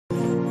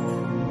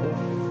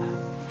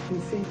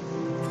PC.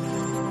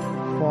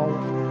 Forward.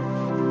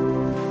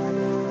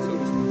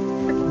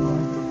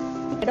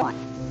 On.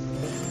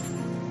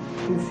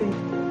 PC.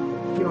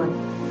 Viewing.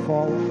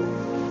 Forward.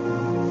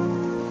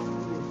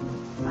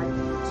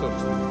 So to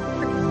speak.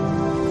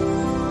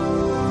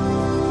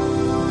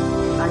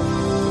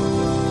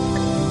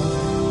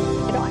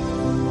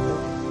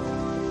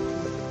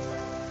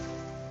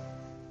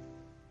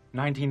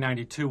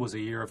 1992 was a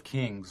year of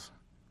kings.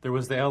 There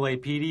was the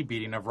LAPD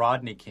beating of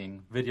Rodney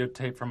King,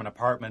 videotaped from an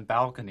apartment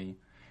balcony,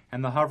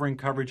 and the hovering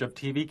coverage of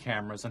TV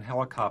cameras and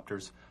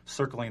helicopters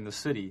circling the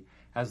city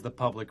as the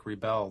public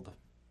rebelled.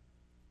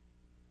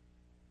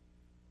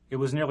 It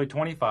was nearly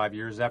 25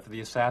 years after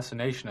the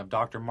assassination of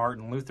Dr.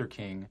 Martin Luther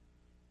King,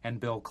 and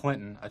Bill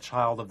Clinton, a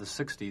child of the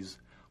 60s,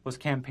 was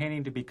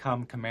campaigning to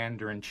become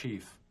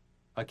commander-in-chief,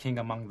 a king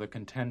among the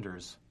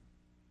contenders.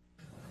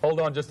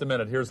 Hold on just a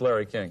minute. Here's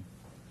Larry King.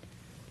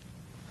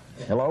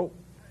 Hello?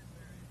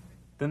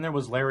 Then there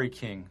was Larry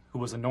King, who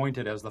was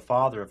anointed as the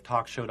father of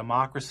talk show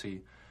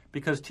democracy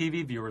because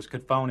TV viewers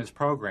could phone his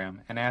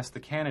program and ask the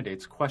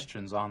candidates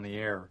questions on the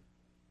air.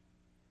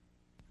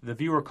 The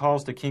viewer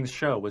calls to King's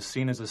show was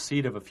seen as a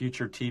seed of a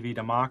future TV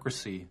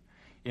democracy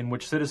in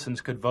which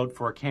citizens could vote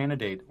for a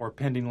candidate or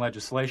pending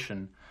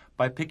legislation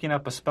by picking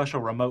up a special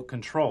remote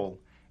control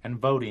and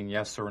voting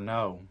yes or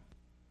no.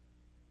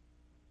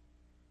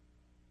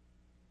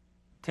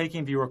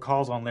 Taking viewer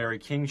calls on Larry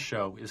King's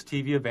show is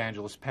TV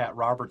evangelist Pat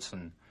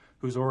Robertson,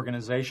 whose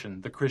organization,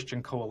 the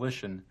Christian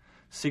Coalition,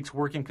 seeks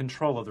working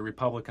control of the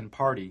Republican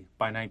Party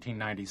by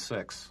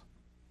 1996.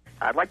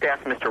 I'd like to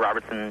ask Mr.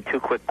 Robertson two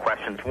quick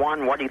questions.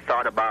 One, what he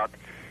thought about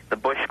the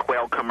Bush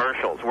quail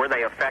commercials. Were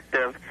they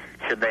effective?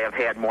 Should they have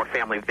had more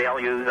family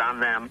values on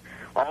them?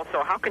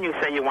 Also, how can you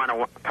say you want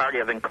a party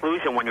of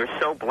inclusion when you're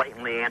so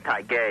blatantly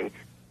anti-gay?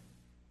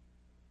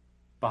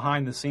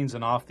 Behind the scenes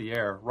and off the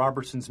air,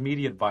 Robertson's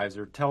media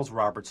advisor tells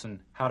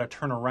Robertson how to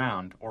turn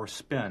around or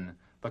spin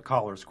the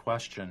caller's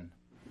question.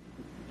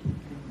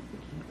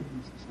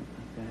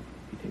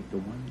 The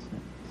one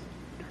sentence,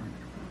 turn it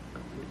around, go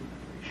to the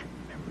other issue.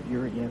 Remember,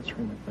 you're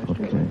answering the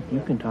questions. Okay.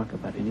 You can talk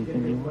about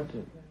anything you want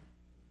to.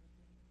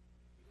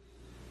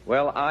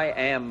 Well, I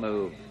am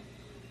moved.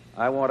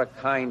 I want a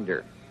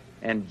kinder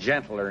and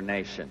gentler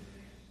nation.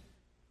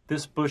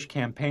 This Bush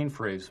campaign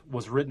phrase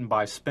was written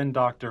by spin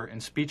doctor and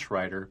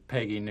speechwriter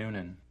Peggy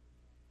Noonan.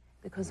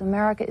 Because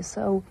America is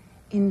so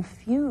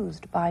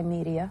infused by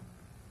media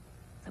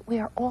that we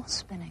are all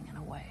spinning in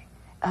a way.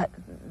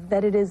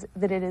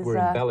 We're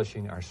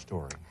embellishing our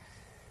story.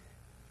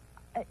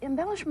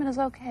 Embellishment is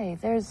okay.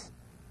 There's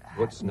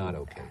what's not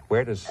okay.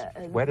 Where does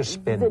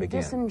spin the begin? The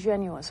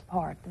disingenuous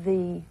part,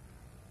 the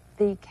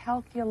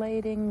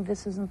calculating.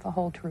 This isn't the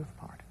whole truth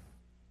part.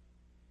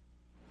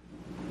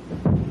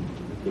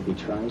 If he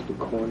tries to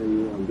corner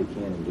you on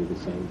Buchanan, do the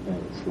same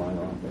thing. Slide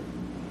off it.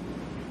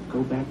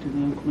 Go back to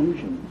the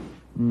inclusion.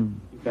 You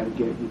got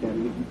to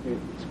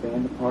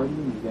expand the party,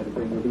 and you got to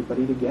bring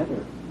everybody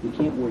together. You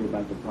can't worry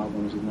about the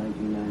problems of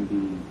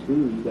 1992.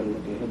 You got to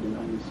look ahead to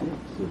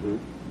 '96.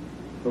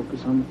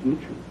 Focus on the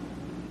future.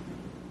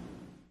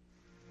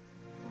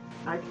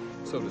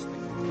 So to speak.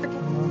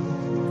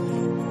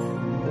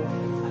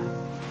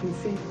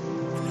 PC.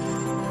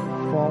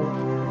 Forward.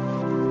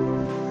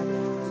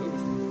 So to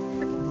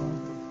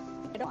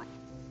speak.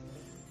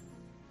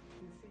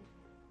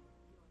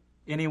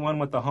 Anyone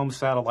with a home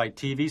satellite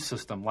TV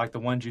system, like the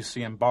ones you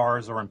see in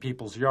bars or in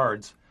people's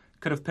yards,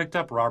 could have picked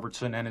up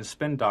Robertson and his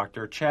spin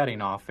doctor chatting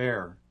off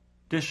air.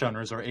 Dish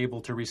owners are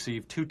able to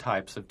receive two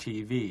types of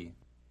TV.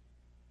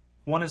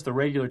 One is the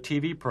regular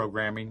TV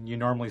programming you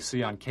normally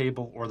see on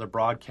cable or the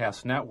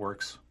broadcast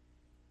networks.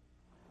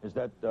 Is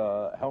that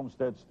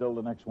Helmstead still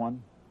the next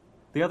one?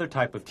 The other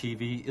type of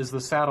TV is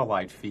the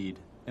satellite feed,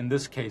 in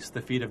this case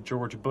the feed of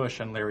George Bush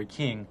and Larry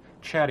King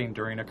chatting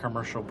during a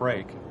commercial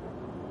break.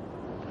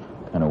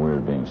 Kind of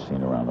weird being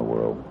seen around the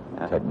world.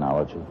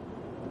 Technology.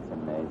 It's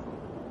amazing.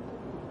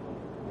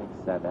 I think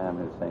Saddam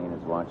Hussein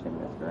is watching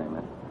this very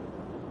much.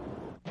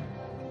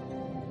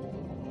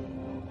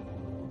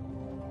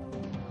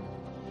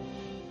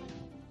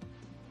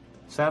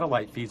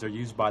 Satellite feeds are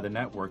used by the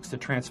networks to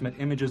transmit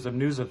images of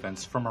news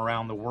events from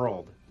around the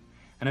world.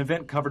 An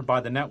event covered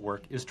by the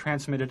network is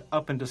transmitted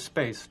up into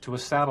space to a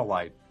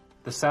satellite.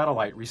 The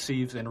satellite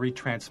receives and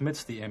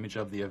retransmits the image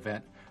of the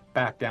event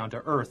back down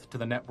to Earth to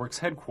the network's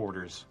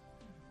headquarters,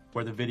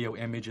 where the video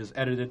image is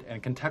edited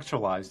and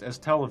contextualized as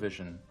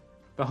television.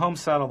 The home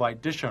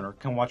satellite dish owner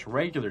can watch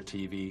regular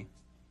TV,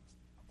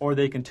 or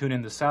they can tune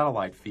in the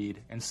satellite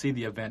feed and see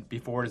the event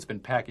before it has been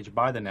packaged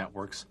by the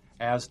networks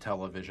as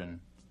television.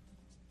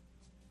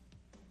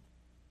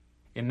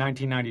 In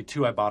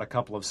 1992, I bought a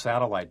couple of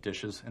satellite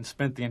dishes and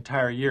spent the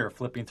entire year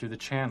flipping through the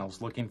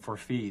channels looking for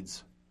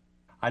feeds.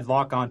 I'd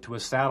lock onto a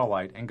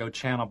satellite and go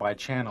channel by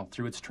channel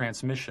through its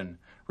transmission,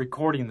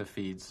 recording the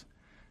feeds.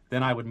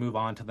 Then I would move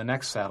on to the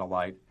next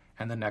satellite,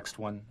 and the next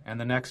one, and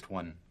the next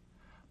one.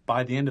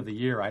 By the end of the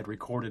year, I'd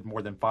recorded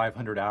more than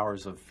 500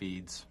 hours of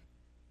feeds.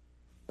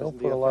 Don't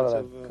put a lot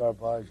of that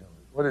garbage on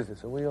it. What is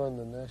this? Are we on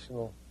the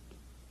national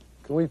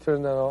Can we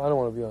turn that on? I don't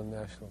want to be on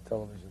national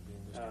television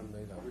being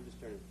made up. We're just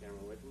turning the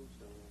camera away from him,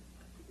 so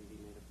you can be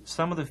made up.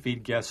 Some of the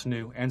feed guests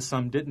knew, and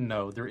some didn't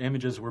know, their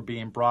images were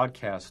being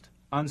broadcast,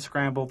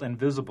 unscrambled and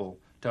visible,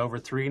 to over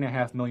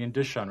 3.5 million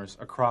dish owners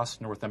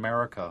across North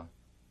America.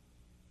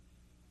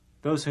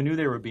 Those who knew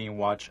they were being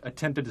watched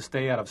attempted to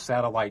stay out of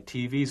satellite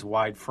TV's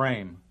wide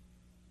frame.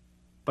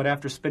 But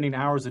after spending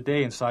hours a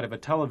day inside of a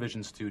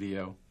television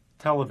studio,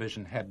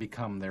 television had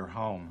become their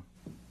home.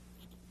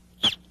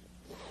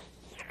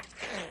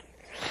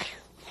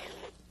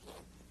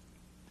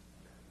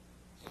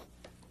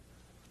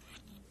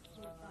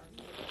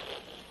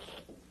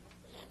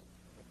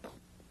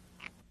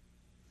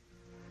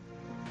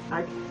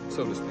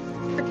 So to speak.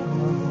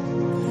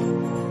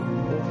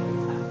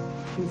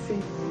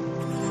 PC.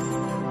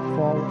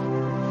 Forward.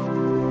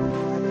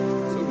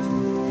 So to speak.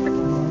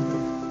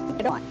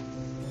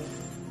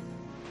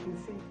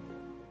 PC.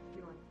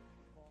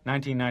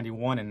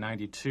 1991 and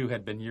 92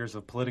 had been years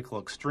of political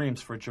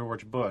extremes for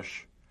George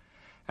Bush.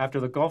 After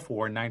the Gulf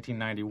War in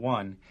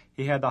 1991,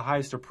 he had the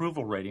highest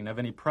approval rating of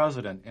any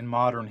president in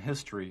modern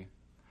history.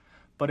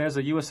 But as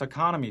the U.S.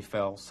 economy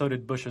fell, so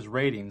did Bush's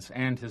ratings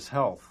and his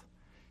health.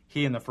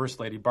 He and the First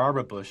Lady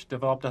Barbara Bush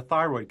developed a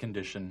thyroid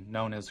condition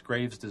known as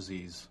Graves'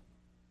 disease.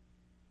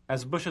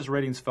 As Bush's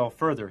ratings fell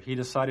further, he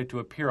decided to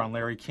appear on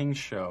Larry King's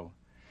show.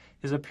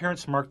 His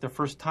appearance marked the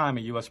first time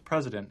a U.S.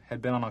 president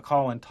had been on a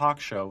call-in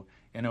talk show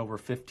in over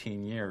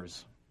 15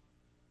 years.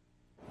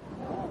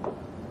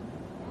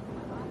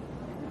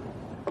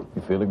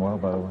 You feeling well,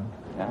 by the way?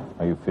 Yeah?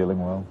 Are you feeling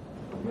well?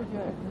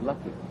 Good.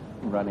 Lucky.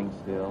 Running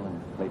still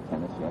and played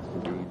tennis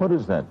yesterday. What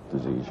is that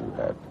disease you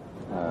had?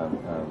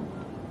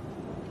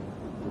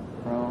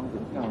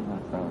 Crohn's, no,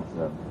 not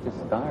Crohn's, just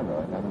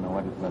thyroid. I don't know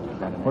what it's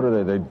represented. What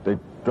are they? They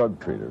drug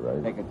treat it,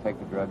 right? They could take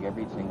a drug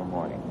every single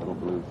morning, little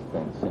blue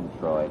thing,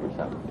 Synthroid or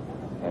something.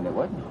 And it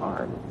wasn't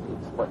hard.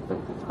 It's what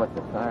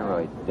the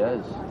thyroid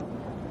does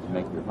to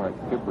make your heart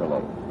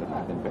fibrillate. But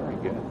it's been very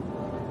good.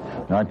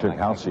 Now, I took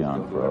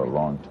Halcyon for a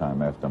long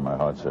time after my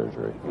heart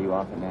surgery. Are you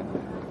often at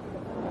it?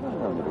 I don't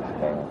know that it's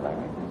bad like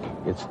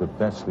it. It's the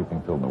best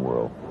sleeping pill in the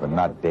world, but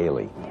not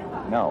daily.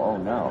 No, oh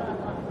no.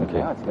 Okay.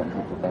 Now it's gotten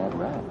such a bad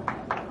rap.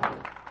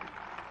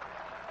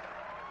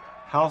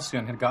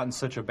 Halcyon had gotten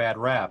such a bad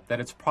rap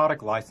that its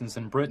product license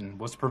in Britain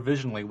was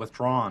provisionally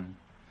withdrawn.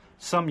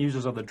 Some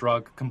users of the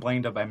drug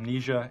complained of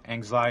amnesia,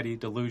 anxiety,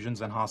 delusions,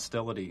 and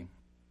hostility.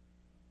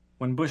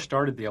 When Bush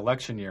started the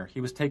election year,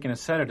 he was taking a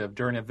sedative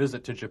during a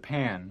visit to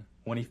Japan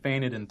when he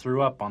fainted and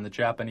threw up on the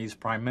Japanese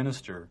prime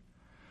minister.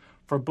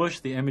 For Bush,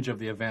 the image of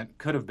the event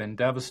could have been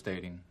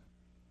devastating.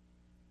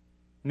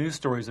 News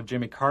stories of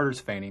Jimmy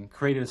Carter's fainting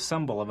created a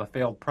symbol of a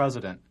failed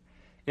president.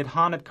 It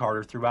haunted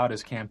Carter throughout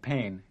his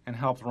campaign and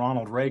helped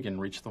Ronald Reagan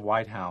reach the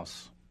White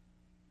House.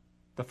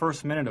 The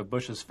first minute of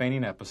Bush's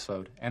fainting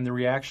episode and the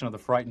reaction of the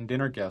frightened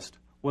dinner guest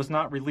was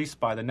not released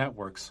by the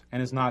networks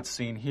and is not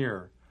seen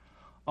here.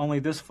 Only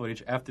this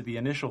footage after the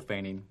initial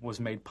fainting was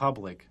made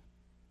public.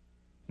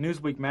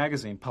 Newsweek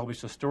magazine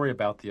published a story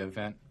about the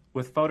event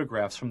with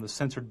photographs from the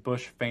censored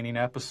Bush fainting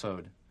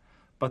episode,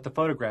 but the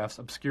photographs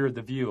obscured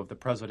the view of the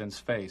president's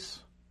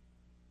face.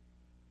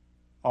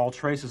 All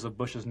traces of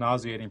Bush's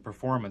nauseating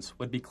performance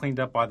would be cleaned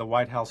up by the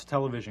White House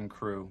television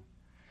crew.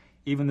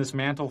 Even this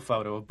mantle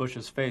photo of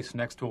Bush's face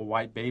next to a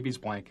white baby's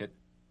blanket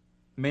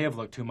may have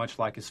looked too much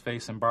like his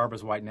face in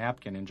Barbara's white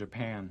napkin in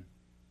Japan.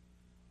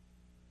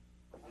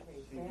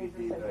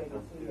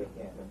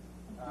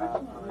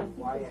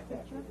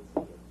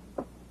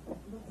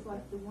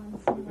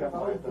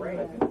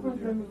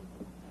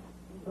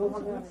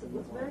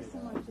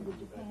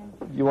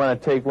 You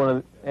want to take one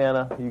of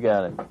Anna? You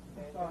got it.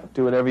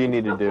 Do whatever you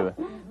need to do.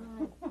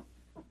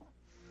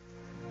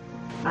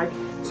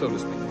 So to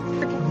speak.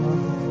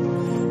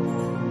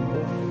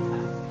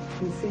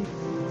 PC.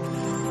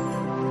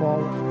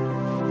 Forward.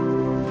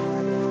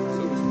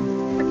 So to speak.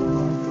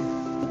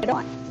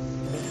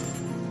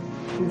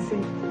 PC.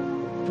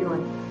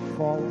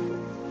 Forward.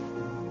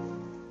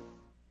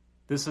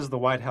 This is the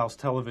White House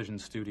television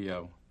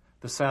studio,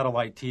 the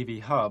satellite TV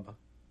hub,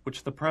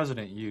 which the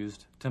president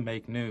used to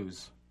make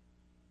news.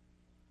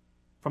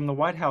 From the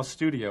White House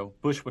studio,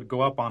 Bush would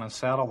go up on a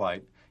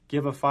satellite,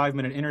 give a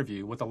 5-minute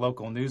interview with a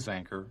local news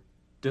anchor,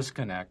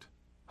 disconnect,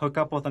 hook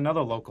up with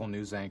another local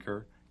news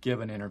anchor, give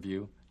an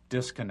interview,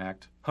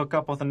 disconnect, hook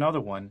up with another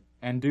one,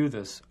 and do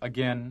this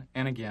again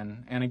and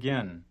again and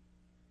again.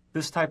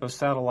 This type of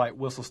satellite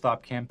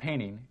whistle-stop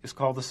campaigning is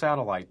called the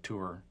satellite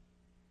tour.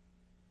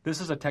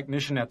 This is a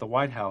technician at the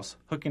White House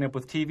hooking up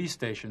with TV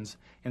stations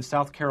in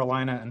South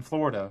Carolina and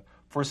Florida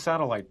for a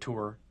satellite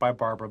tour by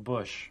Barbara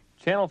Bush.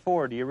 Channel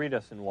 4, do you read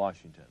us in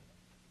Washington?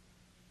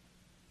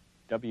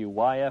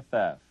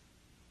 WYFF.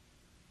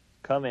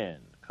 Come in,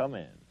 come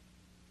in.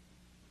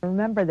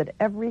 Remember that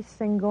every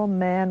single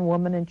man,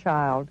 woman, and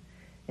child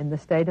in the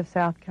state of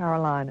South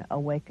Carolina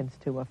awakens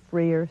to a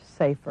freer,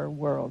 safer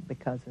world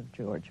because of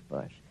George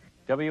Bush.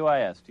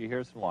 WIS, do you hear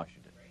us in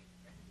Washington?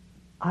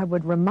 I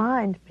would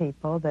remind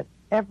people that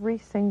every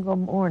single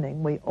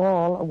morning we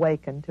all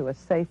awaken to a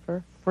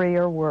safer,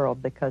 freer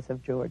world because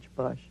of George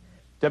Bush.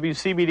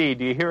 WCBD,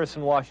 do you hear us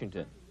in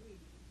Washington?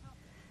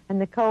 And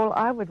Nicole,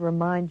 I would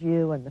remind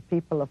you and the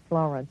people of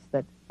Florence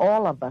that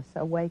all of us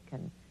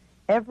awaken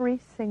every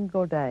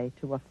single day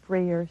to a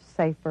freer,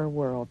 safer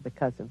world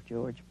because of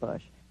George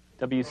Bush.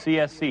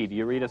 WCSC, do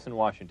you read us in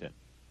Washington?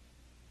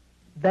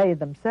 They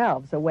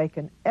themselves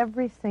awaken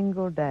every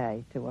single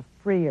day to a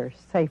freer,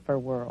 safer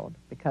world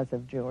because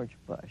of George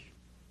Bush.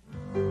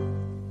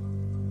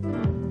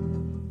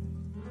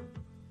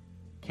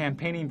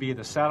 Campaigning via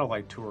the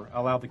satellite tour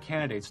allowed the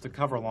candidates to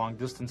cover long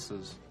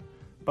distances.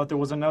 But there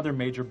was another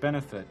major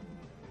benefit.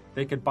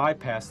 They could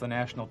bypass the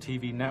national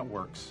TV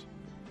networks.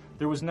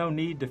 There was no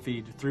need to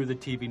feed through the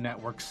TV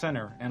network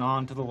center and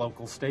on to the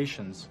local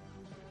stations.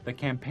 The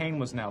campaign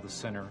was now the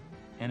center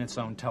and its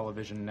own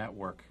television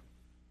network.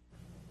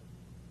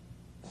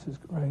 This is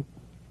great.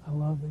 I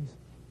love these.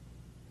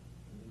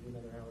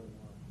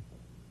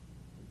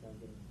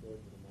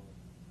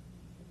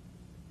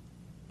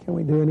 Can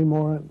we do any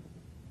more?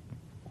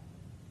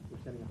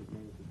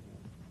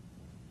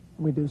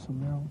 We do some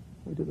Maryland.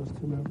 We do those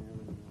two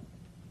Maryland.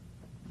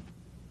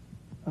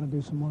 Got to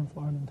do some more in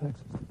Florida and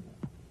Texas.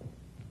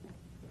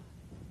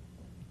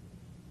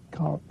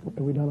 Have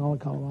we done all of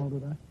Colorado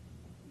today?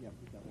 Yeah,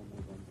 we've got one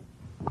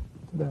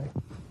more Today.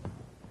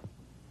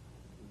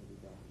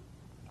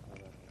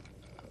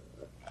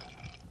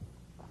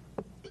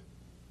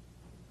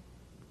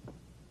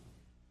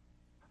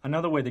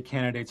 Another way the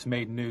candidates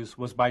made news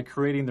was by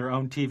creating their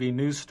own TV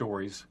news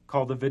stories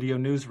called the video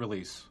news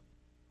release.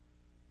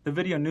 The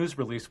video news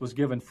release was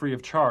given free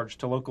of charge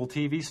to local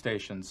TV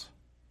stations.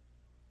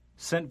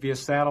 Sent via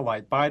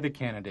satellite by the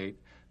candidate,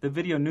 the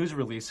video news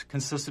release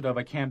consisted of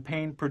a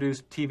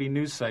campaign-produced TV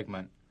news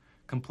segment,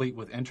 complete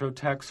with intro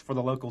text for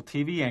the local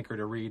TV anchor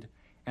to read,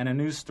 and a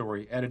news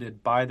story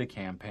edited by the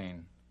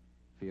campaign.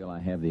 I feel I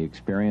have the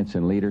experience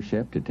and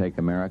leadership to take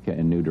America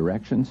in new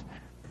directions.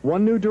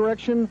 One new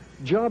direction,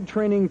 Job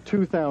Training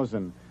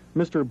 2000.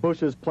 Mr.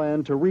 Bush's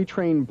plan to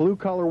retrain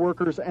blue-collar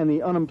workers and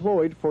the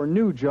unemployed for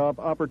new job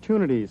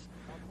opportunities.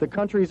 The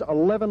country's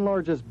 11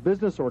 largest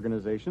business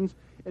organizations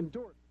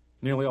endorsed.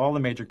 Nearly all the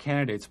major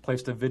candidates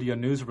placed a video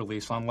news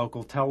release on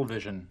local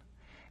television,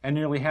 and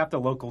nearly half the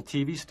local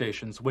TV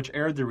stations which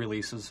aired the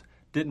releases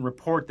didn't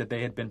report that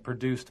they had been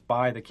produced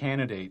by the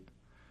candidate.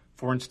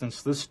 For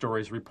instance, this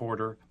story's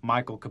reporter,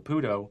 Michael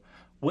Caputo,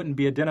 wouldn't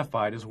be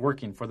identified as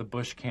working for the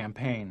Bush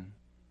campaign.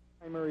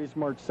 Primaries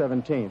March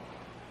 17th.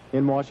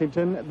 In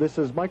Washington, this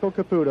is Michael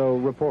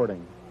Caputo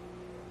reporting.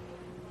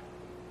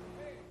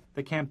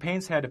 The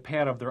campaigns had to pay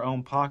out of their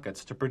own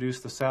pockets to produce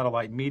the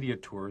satellite media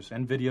tours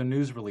and video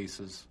news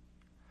releases.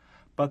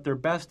 But their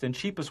best and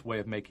cheapest way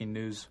of making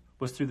news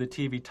was through the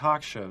TV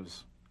talk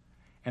shows.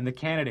 And the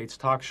candidate's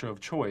talk show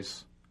of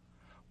choice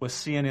was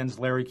CNN's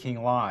Larry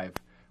King Live,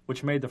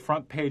 which made the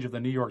front page of the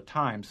New York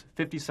Times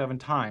 57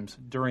 times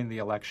during the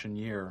election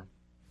year.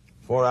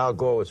 Before Al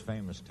Gore was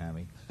famous,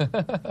 Tammy,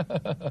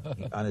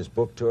 on his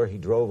book tour, he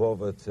drove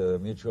over to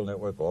Mutual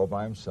Network all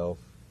by himself,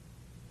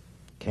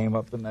 came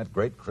up in that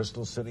great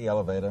Crystal City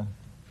elevator.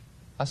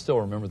 I still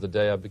remember the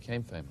day I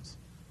became famous.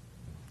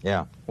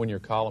 Yeah. When your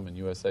column in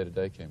USA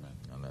Today came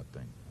in. On that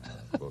thing, on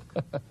that book.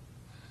 I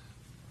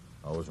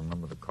always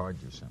remember the card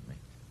you sent me.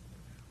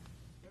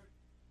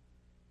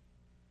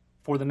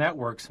 For the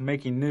networks,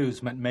 making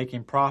news meant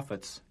making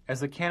profits, as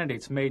the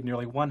candidates made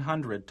nearly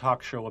 100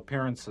 talk show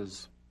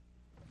appearances.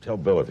 Tell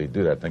Bill if he'd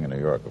do that thing in New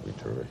York, it'd be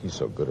terrific. He's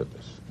so good at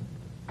this.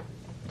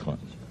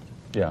 Clinton.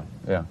 Yeah.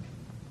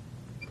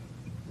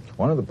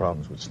 One of the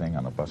problems with staying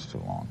on the bus too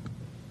long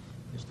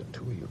is the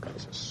two of you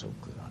guys are so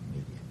good on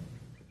media.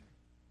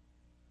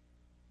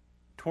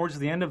 Towards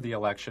the end of the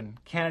election,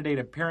 candidate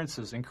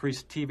appearances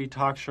increased TV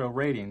talk show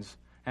ratings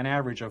an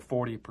average of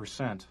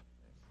 40%.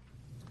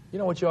 You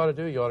know what you ought to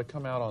do? You ought to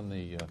come out on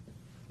the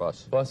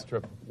bus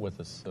trip with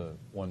us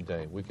one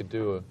day. We could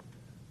do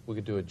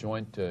a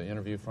joint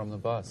interview from the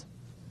bus.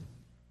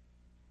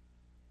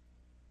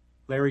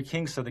 Larry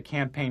King said the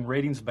campaign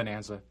ratings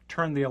bonanza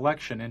turned the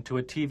election into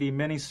a TV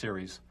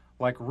miniseries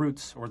like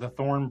Roots or The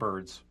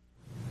Thornbirds.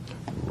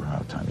 We're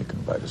out of time. You can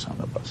invite us on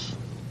the bus.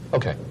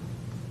 Okay.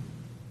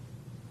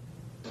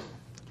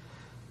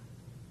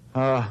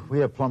 We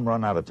have plumb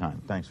run out of time.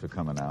 Thanks for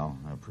coming, Al.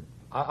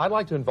 I'd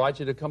like to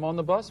invite you to come on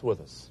the bus with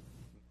us.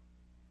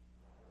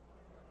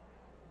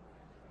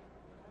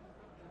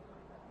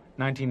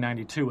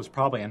 1992 was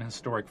probably an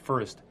historic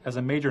first, as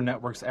a major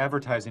network's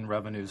advertising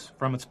revenues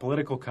from its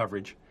political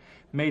coverage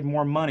made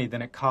more money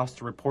than it cost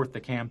to report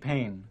the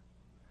campaign.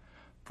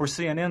 For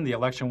CNN, the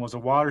election was a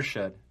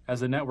watershed,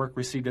 as the network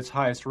received its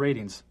highest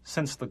ratings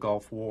since the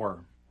Gulf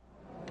War.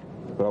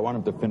 But I want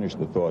him to finish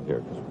the thought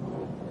here.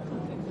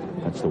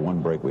 That's the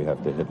one break we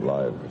have to hit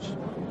live.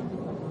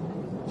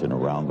 It's an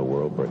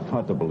around-the-world break.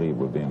 Hard to believe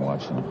we're being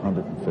watched in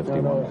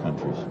 151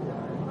 countries.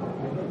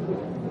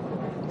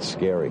 It's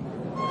scary.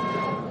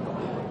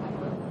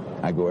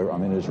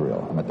 I'm in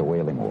Israel. I'm at the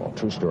Wailing Wall.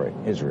 True story.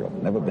 Israel.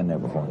 Never been there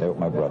before. There with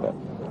my brother.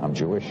 I'm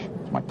Jewish.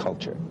 It's my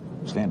culture.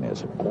 Stand there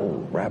as an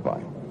old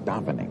rabbi,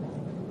 davening.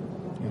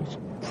 He's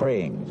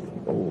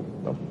praying. Old,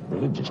 a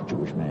religious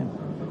Jewish man.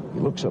 He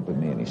looks up at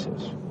me and he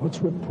says, "What's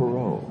with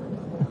Perot?"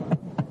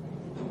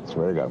 I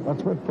swear to God,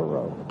 what's with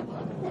Perot?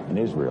 In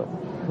Israel.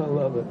 I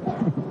love it.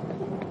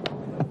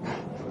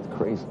 It's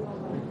crazy.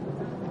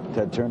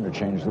 Ted Turner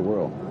changed the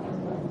world.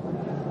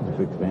 He's a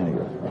big fan of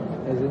yours.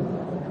 Is he?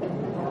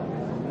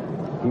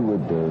 He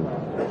would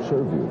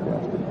serve you,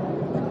 Captain.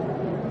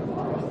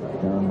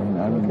 You know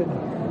what I mean?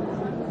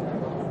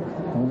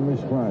 I'm really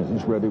surprised.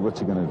 He's ready. What's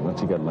he got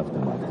left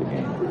in life to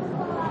gain?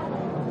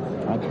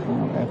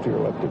 After you're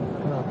elected,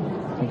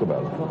 think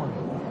about it.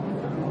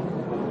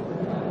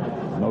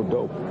 No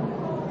dope.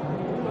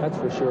 That's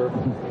for sure.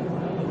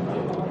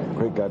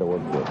 Great guy to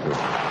work for, too.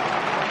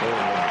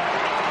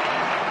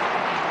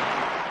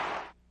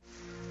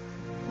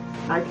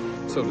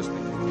 So to speak.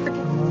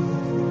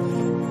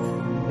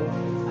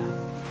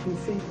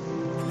 PC.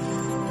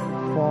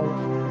 Forward.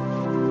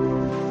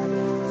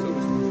 So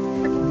to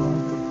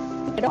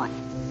speak. Get on.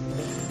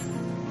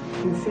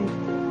 PC.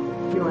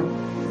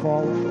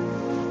 Forward.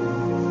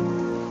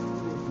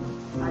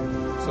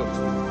 So to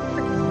speak.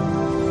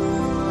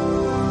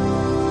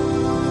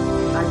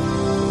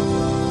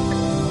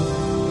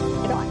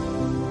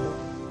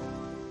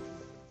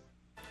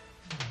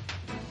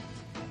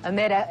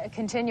 Amid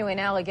continuing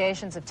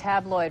allegations of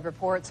tabloid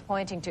reports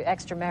pointing to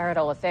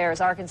extramarital affairs,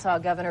 Arkansas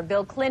Governor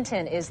Bill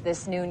Clinton is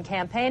this noon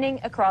campaigning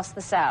across the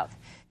South.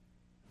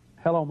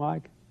 Hello,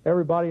 Mike.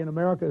 Everybody in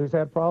America who's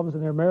had problems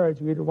in their marriage,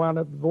 who either wound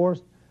up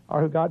divorced or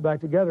who got back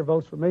together,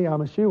 votes for me.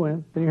 I'm a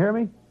shoo-in. Can you hear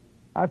me?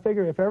 I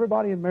figure if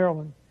everybody in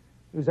Maryland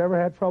who's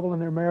ever had trouble in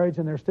their marriage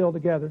and they're still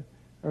together,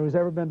 or who's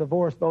ever been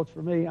divorced votes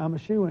for me, I'm a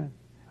shoo-in.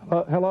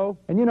 Hello?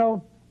 And you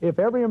know, if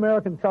every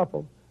American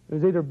couple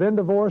who's either been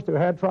divorced or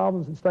had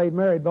problems and stayed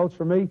married votes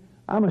for me,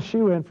 I'm a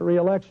shoo-in for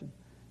re-election.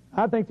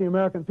 I think the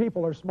American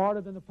people are smarter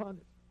than the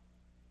pundits.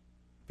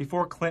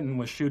 Before Clinton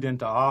was shooed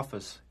into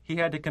office, he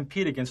had to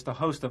compete against a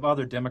host of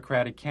other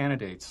Democratic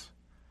candidates.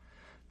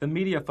 The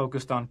media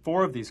focused on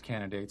 4 of these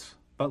candidates,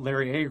 but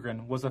Larry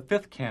Agron was a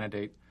 5th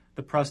candidate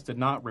the press did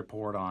not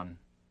report on.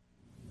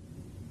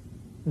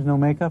 There's no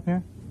makeup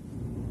here?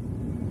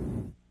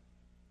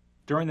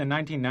 During the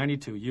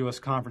 1992 U.S.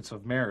 Conference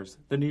of Mayors,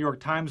 the New York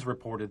Times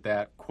reported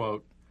that,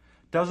 quote,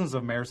 dozens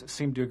of mayors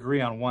seem to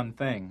agree on one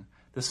thing.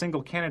 The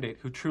single candidate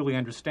who truly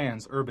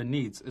understands urban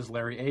needs is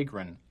Larry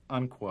Agron,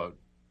 unquote.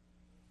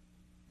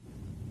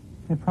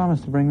 They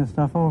promised to bring this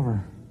stuff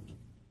over.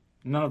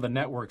 None of the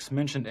networks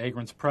mentioned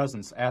Agron's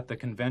presence at the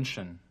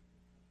convention.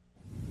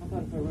 How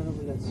about if I run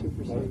over that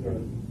Super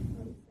Saver?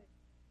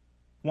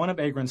 One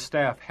of Agron's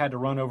staff had to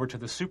run over to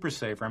the Super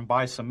Saver and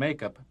buy some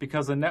makeup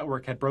because the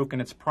network had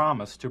broken its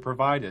promise to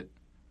provide it.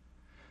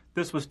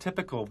 This was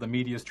typical of the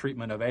media's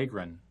treatment of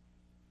Agron.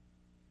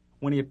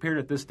 When he appeared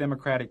at this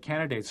Democratic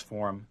candidates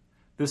forum,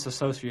 this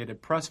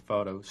Associated Press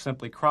photo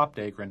simply cropped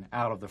Agron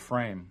out of the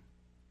frame.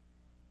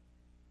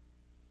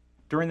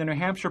 During the New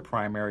Hampshire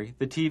primary,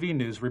 the TV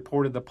news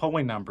reported the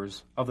polling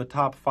numbers of the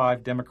top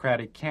 5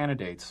 Democratic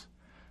candidates: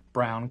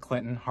 Brown,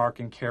 Clinton,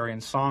 Harkin, Kerry,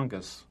 and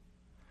Tsongas.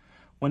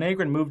 When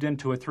Agron moved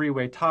into a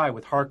 3-way tie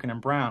with Harkin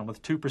and Brown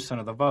with 2%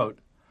 of the vote,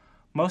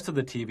 most of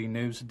the TV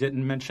news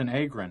didn't mention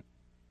Agron.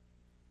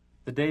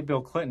 The day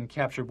Bill Clinton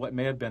captured what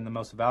may have been the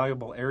most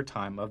valuable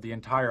airtime of the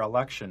entire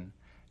election,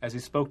 as he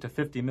spoke to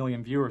 50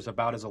 million viewers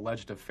about his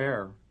alleged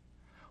affair,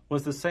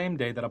 was the same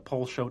day that a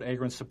poll showed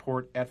Agron's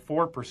support at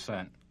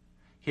 4%.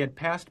 He had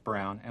passed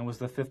Brown and was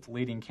the 5th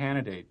leading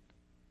candidate.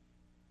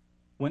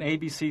 When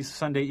ABC's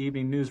Sunday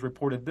Evening News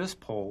reported this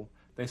poll,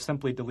 they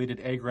simply deleted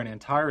Agron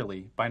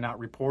entirely by not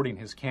reporting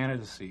his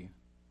candidacy.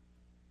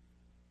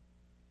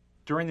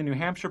 During the New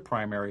Hampshire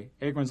primary,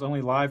 Agron's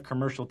only live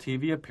commercial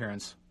TV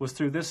appearance was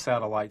through this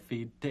satellite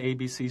feed to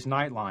ABC's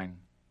Nightline.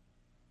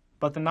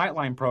 But the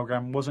Nightline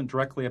program wasn't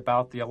directly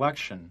about the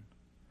election.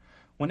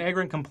 When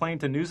Agron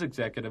complained to news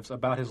executives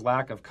about his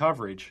lack of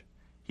coverage,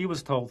 he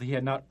was told he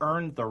had not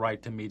earned the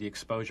right to media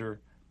exposure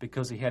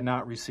because he had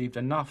not received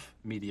enough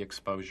media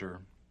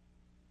exposure.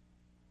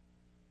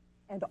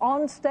 And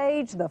on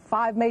stage, the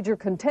 5 major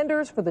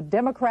contenders for the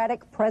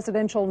Democratic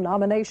presidential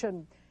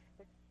nomination.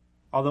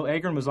 Although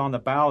Agron was on the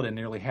ballot in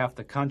nearly half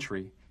the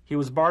country, he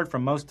was barred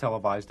from most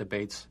televised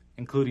debates,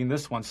 including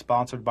this one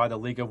sponsored by the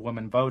League of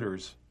Women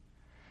Voters.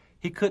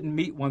 He couldn't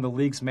meet one of the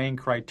League's main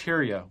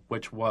criteria,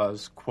 which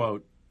was,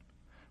 quote,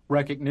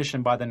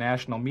 recognition by the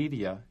national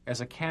media as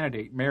a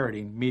candidate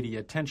meriting media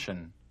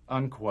attention,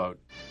 unquote.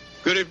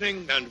 Good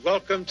evening and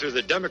welcome to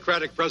the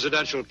Democratic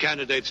presidential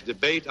candidates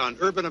debate on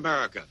urban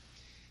America.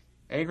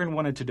 Agron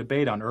wanted to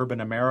debate on urban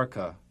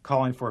America,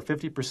 calling for a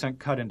 50%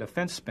 cut in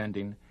defense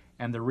spending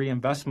and the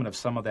reinvestment of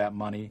some of that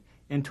money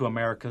into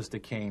America's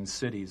decaying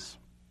cities.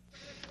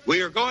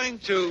 We are going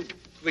to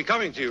be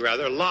coming to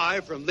you,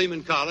 live from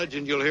Lehman College,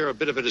 and you'll hear a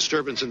bit of a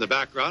disturbance in the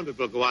background, but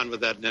we'll go on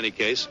with that in any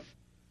case.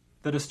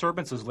 The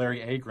disturbance is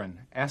Larry Agron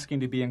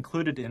asking to be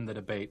included in the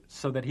debate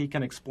so that he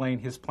can explain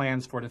his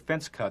plans for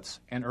defense cuts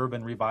and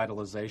urban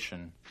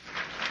revitalization.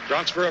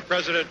 Transfer of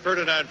President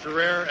Ferdinand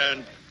Ferrer,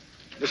 and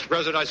Mr.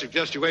 President, I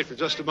suggest you wait for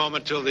just a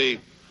moment till the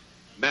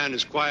man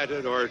is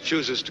quieted or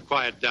chooses to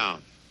quiet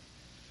down.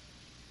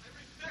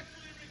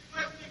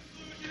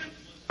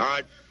 All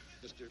right,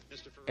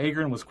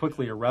 Agron was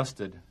quickly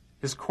arrested.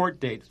 His court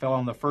date fell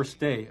on the first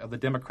day of the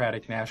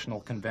Democratic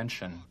National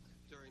Convention.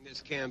 During this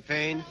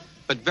campaign,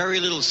 but very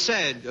little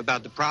said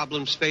about the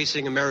problems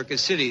facing America's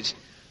cities.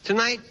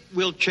 Tonight,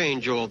 we'll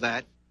change all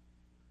that.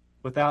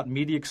 Without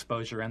media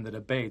exposure and the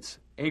debates,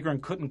 Agron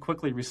couldn't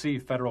quickly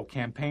receive federal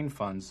campaign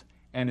funds,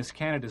 and his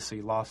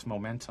candidacy lost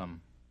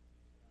momentum.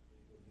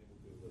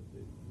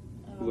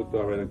 You look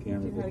all right on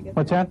camera.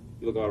 What's that?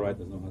 You look all right.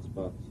 There's no hot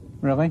spots.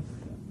 Really?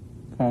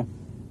 Okay.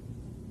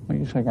 Well,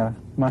 you I got a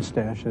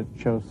mustache that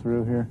shows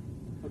through here.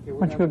 Okay,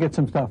 why don't you go get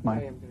some stuff,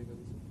 Mike?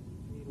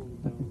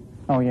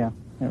 Oh, yeah.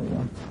 There we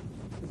go.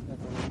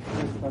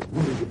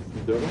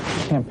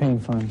 Campaign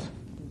funds.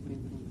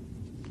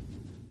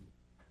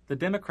 The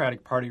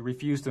Democratic Party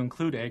refused to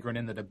include Agron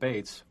in the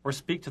debates or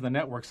speak to the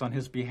networks on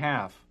his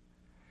behalf.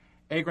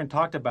 Agron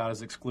talked about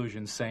his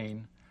exclusion,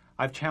 saying,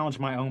 "I've challenged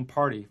my own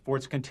party for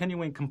its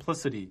continuing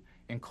complicity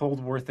in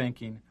Cold War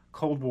thinking,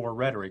 Cold War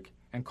rhetoric,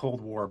 and Cold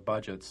War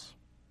budgets."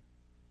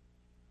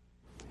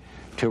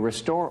 To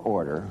restore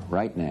order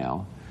right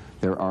now,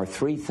 there are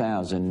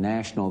 3,000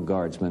 National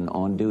Guardsmen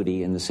on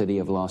duty in the city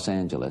of Los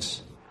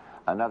Angeles.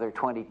 Another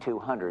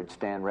 2,200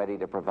 stand ready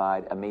to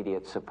provide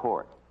immediate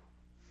support.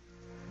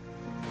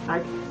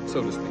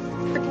 So to speak.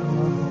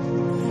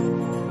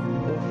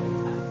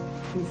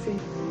 PC.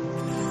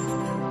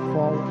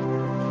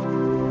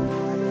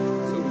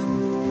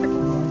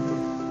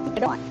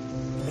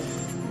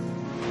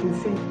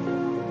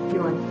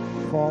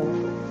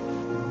 Forward.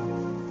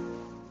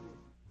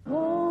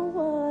 Oh,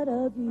 what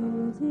a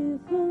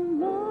beautiful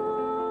morning.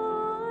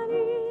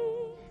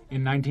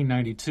 In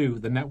 1992,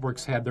 the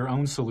networks had their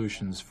own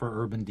solutions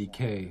for urban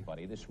decay.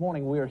 This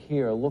morning we're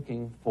here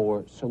looking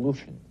for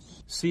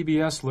solutions.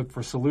 CBS looked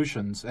for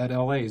solutions at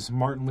LA's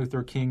Martin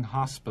Luther King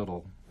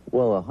Hospital.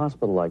 Well, a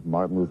hospital like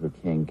Martin Luther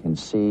King can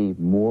see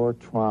more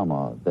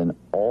trauma than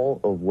all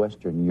of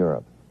Western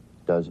Europe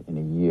does in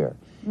a year.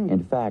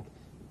 In fact,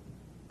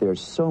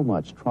 there's so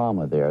much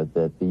trauma there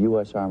that the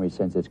U.S. Army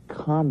sends its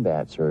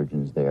combat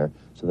surgeons there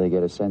so they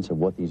get a sense of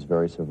what these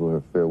very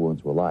severe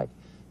wounds were like.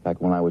 In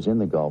fact, when I was in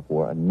the Gulf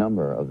War, a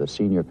number of the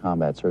senior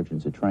combat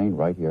surgeons had trained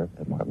right here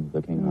at Martin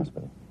Luther King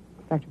Hospital.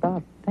 Dr.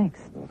 Bob,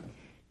 thanks.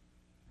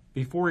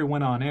 Before he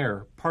went on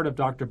air, part of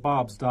Dr.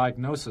 Bob's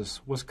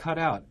diagnosis was cut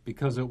out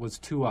because it was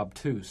too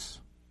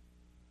obtuse.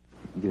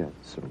 Yeah,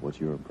 sort of what's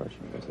your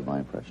impression? My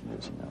impression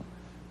is,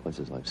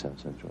 places like South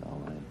Central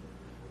LA,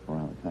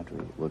 around the country,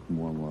 look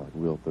more and more like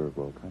real third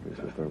world countries,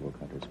 or third world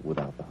countries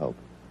without the hope.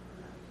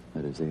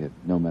 That is, they have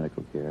no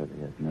medical care,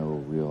 they have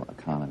no real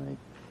economy,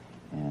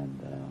 and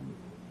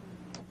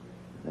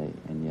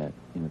yet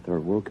in a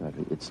third world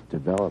country, it's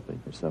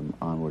developing. There's some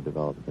onward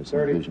development. There's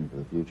some vision for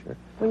the future.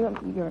 Well,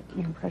 your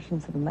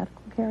impressions of the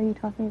medical care are you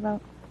talking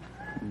about?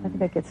 I think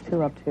that gets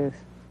too obtuse.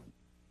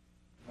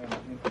 How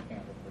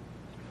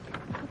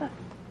about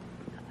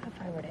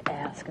if I were to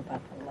ask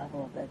about the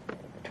level of the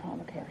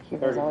trauma care here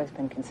has always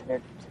been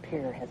considered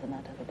superior, has it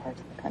not, to other parts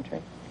of the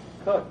country?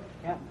 Good.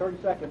 Yeah, 30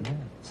 seconds. Yeah,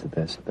 it's the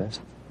best,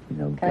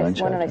 Why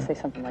don't I say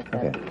something like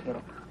that? Okay.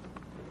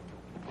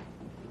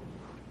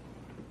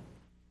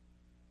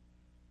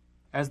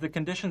 As the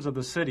conditions of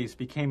the cities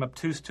became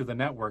obtuse to the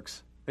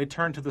networks, they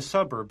turned to the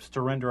suburbs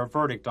to render a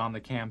verdict on the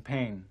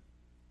campaign.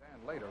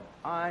 And later,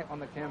 eye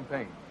on the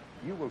campaign.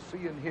 You will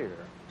see and hear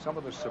some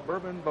of the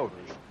suburban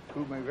voters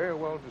who may very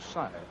well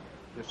decide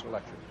this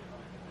election.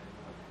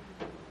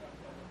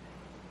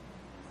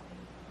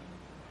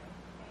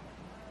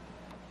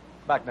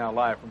 Back now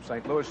live from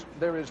St. Louis.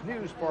 There is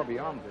news far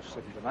beyond this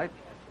city tonight.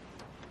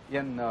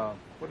 In,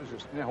 what is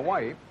this? In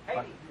Hawaii.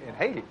 In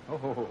Haiti.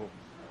 Oh,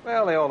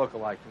 well, they all look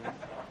alike.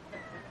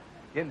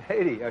 In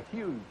Haiti, a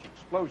huge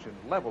explosion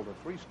leveled a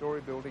 3-story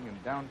building in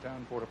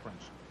downtown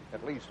Port-au-Prince.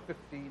 At least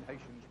 15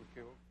 Haitians were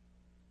killed.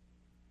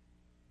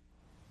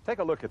 Take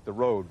a look at the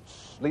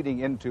roads leading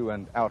into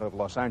and out of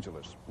Los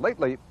Angeles.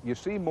 Lately, you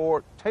see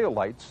more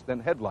taillights than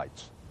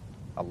headlights.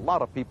 A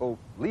lot of people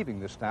leaving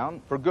this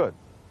town for good.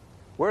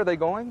 Where are they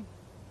going?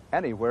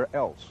 Anywhere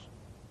else.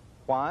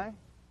 Why?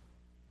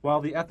 While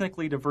the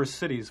ethnically diverse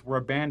cities were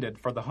abandoned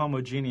for the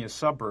homogeneous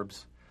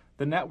suburbs,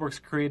 the networks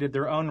created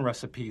their own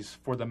recipes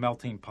for the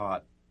melting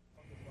pot.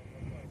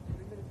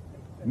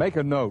 Make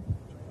a note.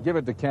 Give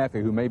it to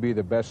Kathy, who may be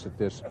the best at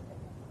this.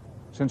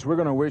 Since we're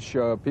going to wish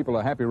people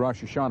a happy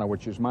Rosh Hashanah,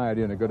 which is my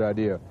idea and a good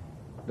idea,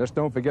 just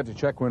don't forget to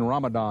check when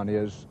Ramadan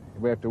is.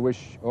 We have to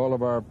wish all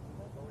of our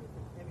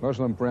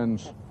Muslim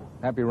friends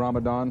happy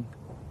Ramadan.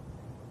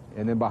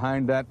 And then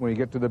behind that, when you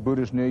get to the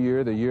Buddhist New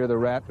Year, the year of the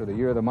rat or the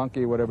year of the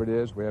monkey, whatever it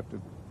is, we have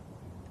to...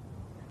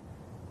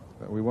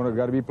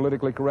 got to be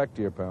politically correct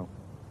here, pal.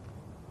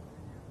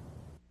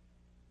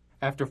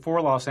 After 4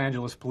 Los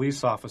Angeles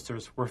police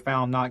officers were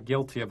found not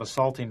guilty of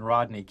assaulting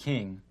Rodney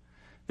King,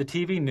 the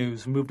TV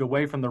news moved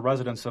away from the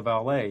residents of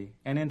L.A.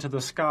 and into the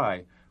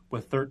sky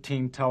with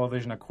 13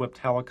 television-equipped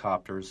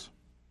helicopters.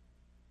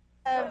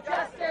 No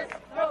justice,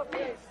 no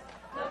peace.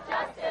 No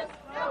justice,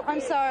 no peace. I'm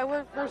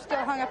sorry, we're still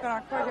hung up in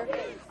our court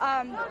here.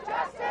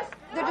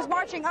 They're just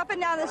marching up and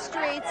down the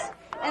streets,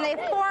 and they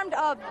formed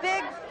a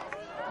big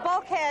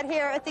bulkhead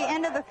here at the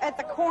end of at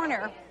the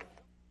corner.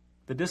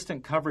 The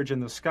distant coverage in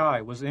the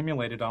sky was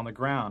emulated on the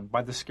ground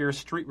by the scarce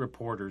street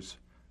reporters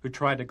who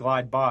tried to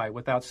glide by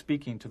without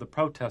speaking to the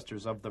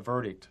protesters of the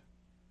verdict.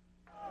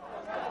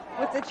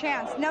 With the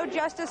chants, no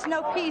justice,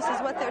 no peace is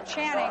what they're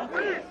chanting.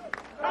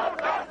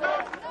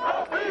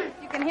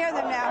 You can hear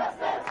them now.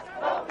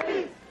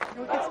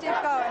 We can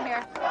still going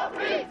here.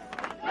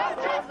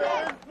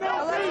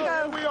 Well, let's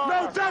go.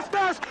 No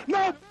justice,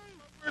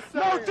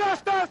 no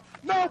justice,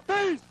 no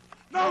peace.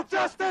 No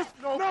justice,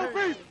 no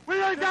peace.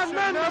 We ain't got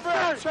nothing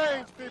to say. Never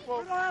change,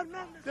 people.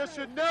 There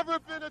should never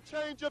been a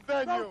change of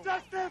venue. No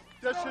justice.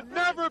 There should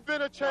never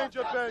been a change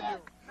of venue.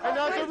 And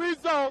as a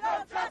result,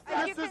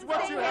 this is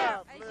what you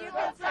have.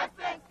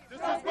 This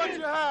is what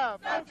you have.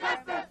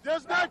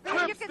 There's not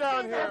Crips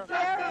down here.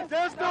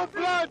 There's no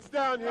Bloods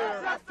down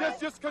here. There's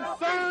just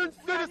concerned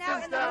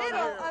citizens down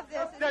here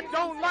that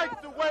don't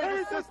like the way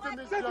the system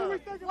is done.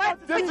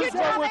 This is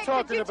what we're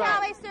talking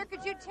about. Could you tell me, sir,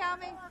 could you tell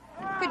me?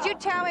 Could you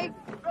tell me?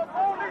 The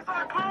police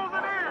are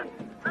closing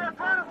in. They're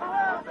trying to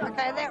surround us.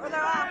 Okay,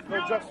 they're off.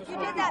 No justice. You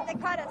did that, they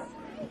cut us.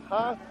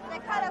 Huh? They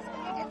cut us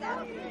when you did that.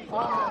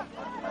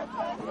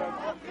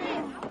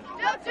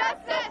 No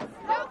justice,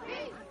 no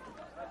peace.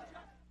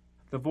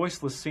 The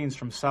voiceless scenes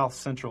from South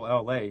Central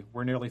L.A.,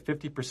 where nearly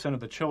 50% of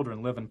the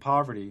children live in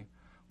poverty,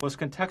 was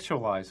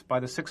contextualized by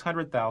the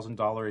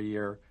 $600,000 a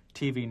year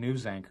TV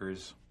news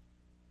anchors.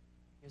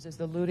 As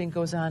the looting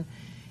goes on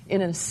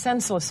in a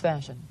senseless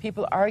fashion,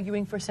 people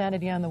arguing for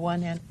sanity on the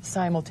one hand,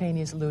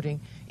 simultaneous looting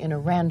in a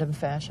random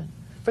fashion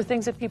for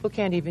things that people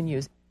can't even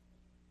use.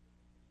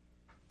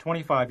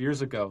 25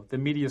 years ago, the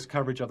media's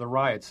coverage of the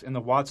riots in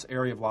the Watts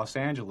area of Los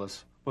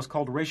Angeles was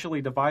called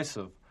racially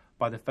divisive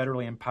by the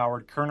federally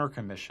empowered Kerner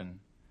Commission.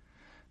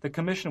 The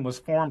commission was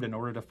formed in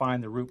order to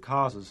find the root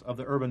causes of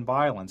the urban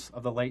violence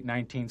of the late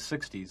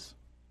 1960s.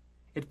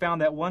 It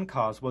found that one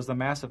cause was the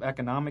massive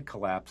economic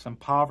collapse and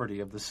poverty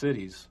of the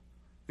cities.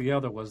 The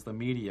other was the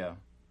media.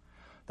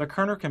 The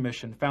Kerner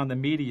Commission found the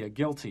media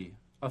guilty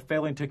of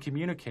failing to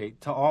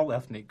communicate to all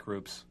ethnic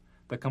groups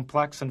the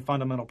complex and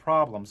fundamental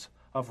problems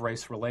of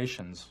race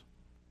relations.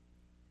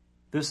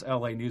 This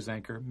LA news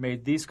anchor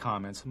made these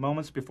comments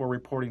moments before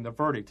reporting the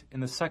verdict in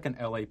the second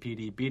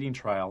LAPD beating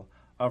trial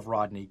of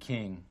Rodney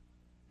King.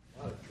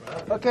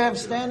 Okay, I'm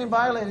standing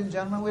by, ladies and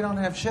gentlemen. We don't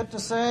have shit to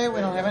say.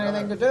 We don't have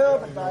anything to do,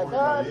 but by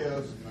God,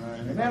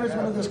 the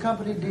management of this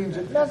company deems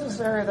it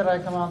necessary that I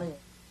come on the air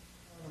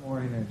in the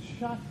morning and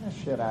shock the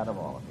shit out of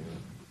all of you.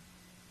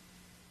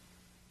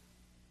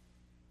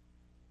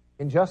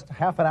 In just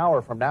half an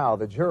hour from now,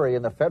 the jury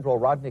in the federal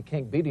Rodney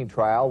King beating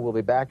trial will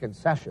be back in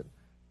session.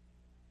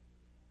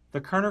 The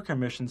Kerner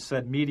Commission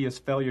said media's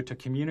failure to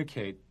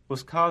communicate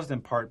was caused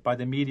in part by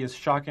the media's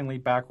shockingly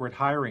backward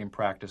hiring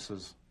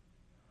practices.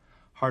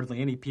 Hardly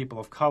any people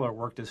of color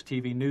worked as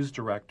TV news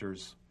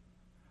directors,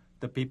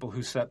 the people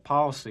who set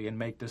policy and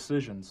make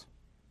decisions.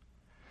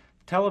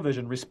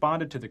 Television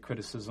responded to the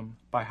criticism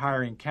by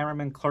hiring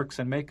cameramen, clerks,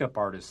 and makeup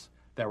artists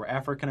that were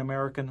African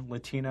American,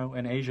 Latino,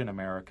 and Asian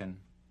American.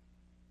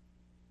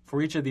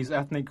 For each of these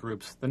ethnic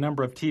groups, the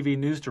number of TV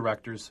news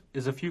directors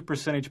is a few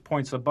percentage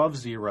points above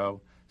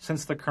zero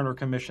since the Kerner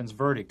Commission's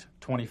verdict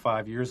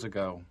 25 years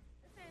ago.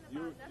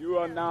 You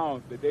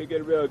announced that they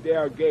get rid of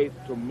their gates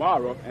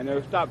tomorrow, and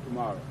they'll stop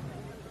tomorrow.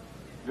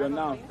 You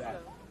announced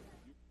that.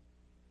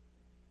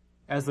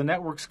 As the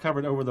networks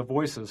covered over the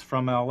voices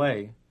from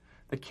L.A.,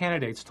 the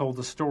candidates told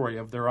the story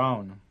of their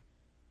own.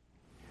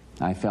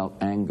 I felt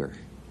anger.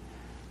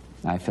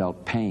 I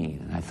felt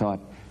pain. I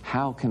thought,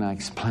 how can I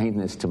explain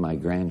this to my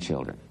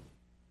grandchildren?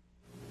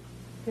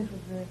 This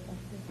was very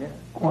effective. Yeah.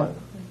 What?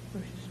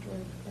 Bush's story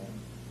was great.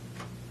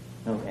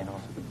 No, and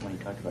also when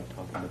he talked about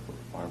talking to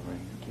Barbara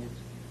and the kids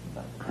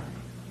about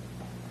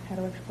How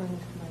to explain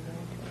this to my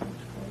grandchildren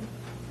was great.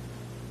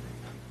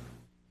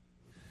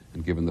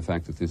 And given the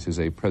fact that this is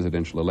a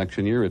presidential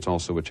election year, it's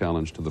also a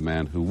challenge to the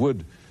man who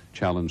would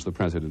challenge the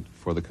president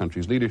for the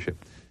country's leadership.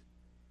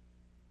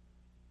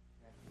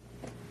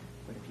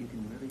 But if you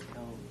can really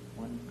tell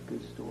one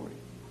good story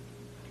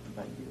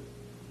about you.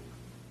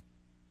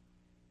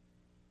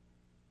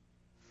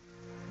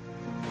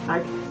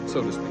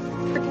 So to speak.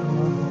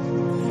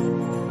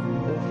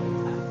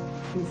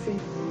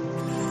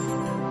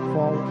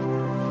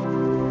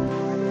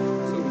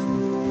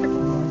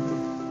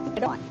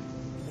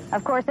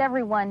 Of course,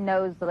 everyone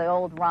knows the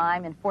old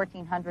rhyme. In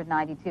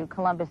 1492,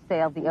 Columbus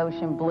sailed the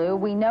ocean blue.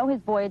 We know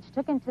his voyage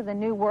took him to the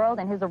New World,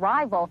 and his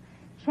arrival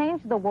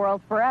changed the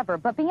world forever.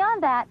 But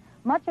beyond that,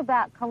 much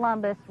about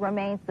Columbus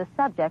remains the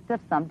subject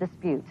of some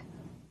dispute.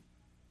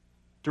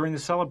 During the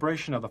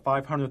celebration of the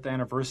 500th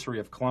anniversary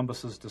of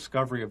Columbus's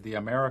discovery of the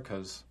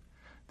Americas,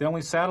 the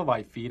only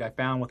satellite feed I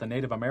found with a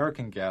Native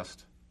American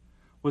guest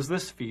was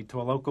this feed to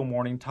a local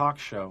morning talk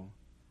show.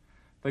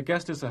 The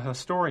guest is a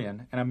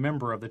historian and a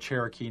member of the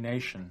Cherokee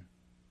Nation.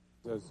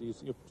 As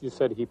you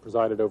said he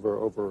presided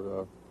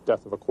over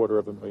death of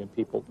 250,000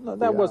 people. No,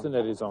 that wasn't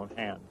at his own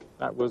hand.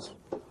 That was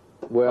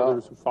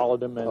others who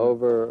followed him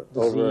and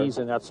disease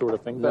and that sort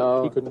of thing.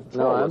 No, he couldn't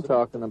control. I'm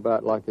talking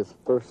about like his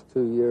first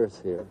 2 years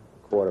here,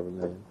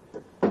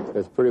 250,000.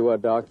 It's pretty well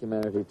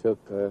documented. He took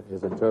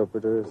his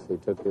interpreters, he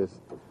took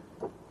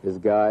his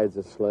guides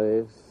as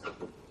slaves.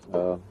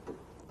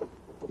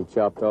 He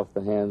chopped off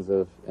the hands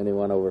of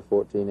anyone over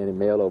 14, any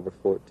male over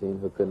 14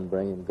 who couldn't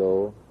bring him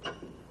gold.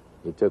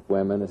 He took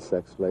women as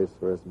sex slaves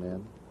for his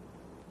men.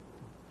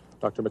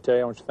 Dr. Mattei,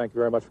 I want to thank you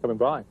very much for coming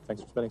by.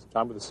 Thanks for spending some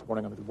time with us this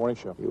morning on the Good Morning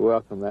Show. You're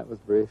welcome. That was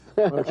brief.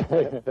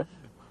 Okay.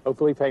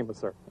 Hopefully painless,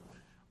 sir.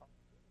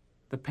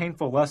 The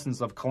painful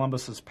lessons of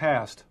Columbus's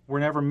past were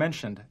never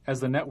mentioned as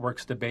the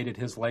networks debated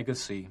his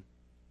legacy.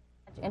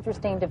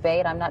 Interesting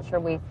debate. I'm not sure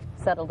we've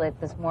settled it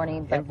this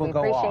morning, but we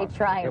appreciate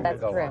trying. That's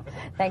true.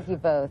 Thank you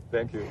both.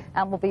 Thank you.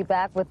 And we'll be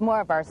back with more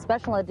of our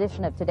special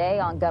edition of Today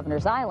on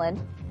Governor's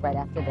Island right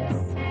after this.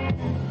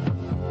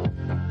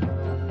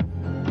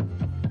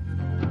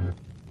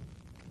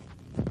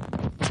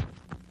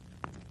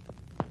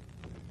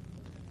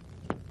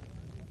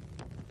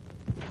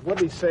 What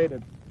did he say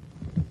that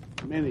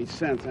made any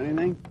sense?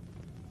 Anything?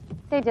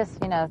 They just,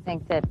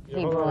 think that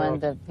he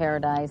ruined the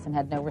paradise and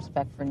had no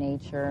respect for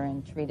nature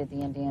and treated the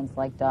Indians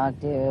like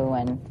dog do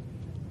and...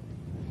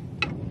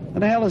 What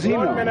the hell does he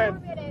know? 1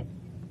 minute.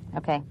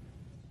 Okay.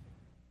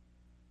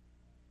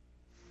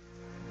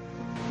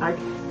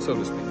 So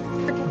to speak.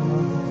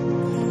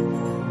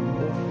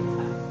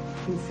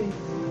 Can see.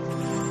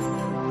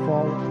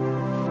 Forward.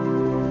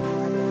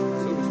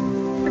 So to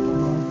speak.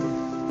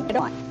 I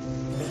don't.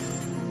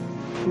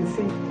 Can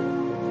see.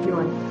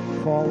 Doing.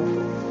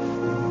 Forward.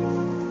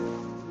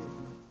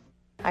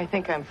 I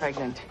think I'm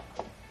pregnant.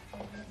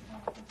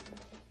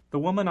 The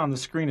woman on the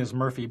screen is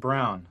Murphy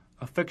Brown,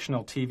 a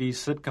fictional TV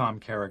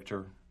sitcom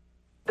character.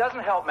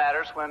 Doesn't help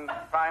matters when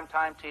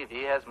primetime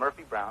TV has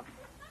Murphy Brown.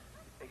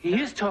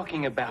 He is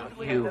talking about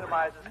you.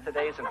 Legitimizes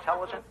today's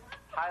intelligent,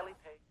 highly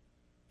paid...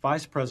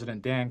 Vice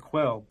President Dan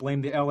Quayle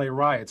blamed the L.A.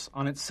 riots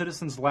on its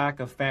citizens'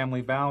 lack of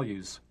family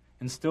values,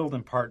 instilled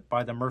in part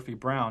by the Murphy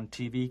Brown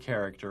TV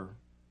character.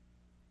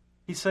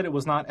 He said it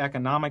was not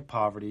economic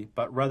poverty,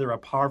 but rather a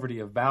poverty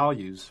of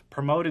values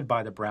promoted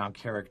by the Brown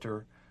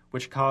character,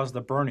 which caused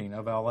the burning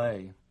of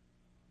L.A.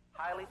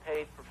 Highly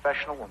paid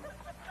professional woman,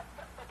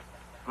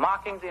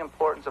 mocking the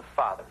importance of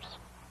fathers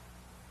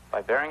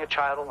by bearing a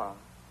child alone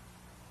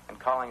and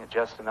calling it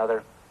just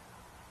another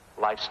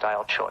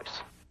lifestyle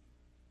choice.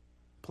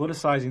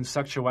 Politicizing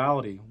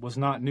sexuality was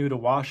not new to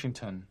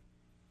Washington.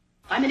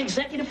 I'm an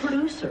executive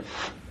producer.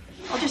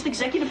 I'll just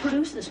executive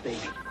produce this baby.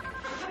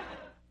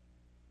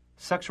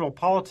 Sexual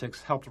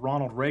politics helped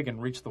Ronald Reagan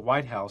reach the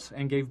White House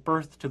and gave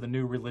birth to the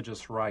new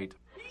religious right.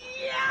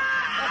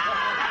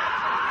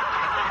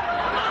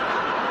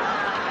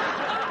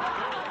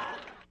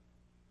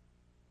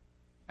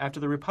 After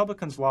the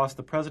Republicans lost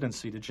the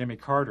presidency to Jimmy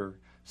Carter,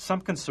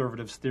 some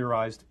conservatives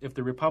theorized if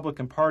the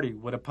Republican Party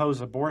would oppose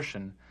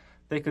abortion,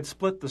 they could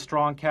split the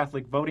strong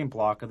Catholic voting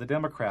bloc of the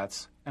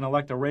Democrats and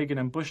elect a Reagan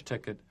and Bush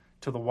ticket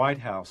to the White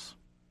House.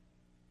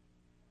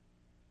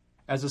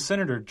 As a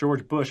senator,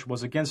 George Bush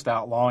was against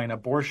outlawing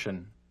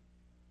abortion.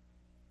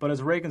 But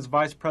as Reagan's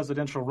vice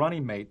presidential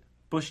running mate,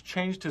 Bush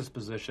changed his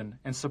position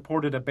and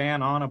supported a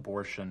ban on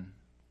abortion.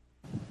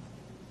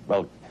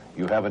 Well,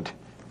 you haven't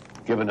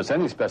given us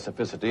any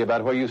specificity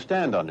about where you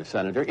stand on it,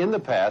 Senator. In the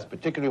past,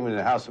 particularly in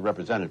the House of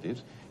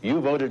Representatives, you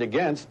voted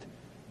against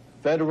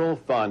federal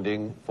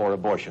funding for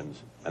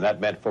abortions, and that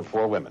meant for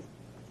poor women.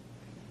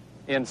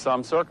 In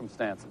some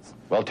circumstances.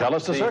 Well, tell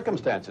us the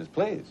circumstances,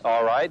 please.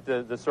 All right.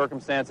 The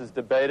circumstances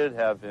debated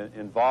have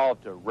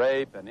involved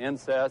rape and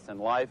incest and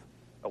life,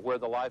 where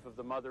the life of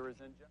the mother is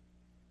in jeopardy.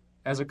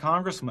 As a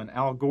congressman,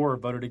 Al Gore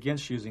voted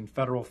against using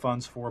federal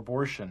funds for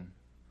abortion.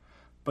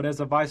 But as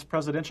a vice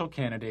presidential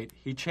candidate,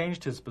 he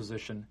changed his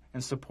position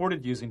and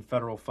supported using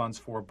federal funds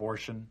for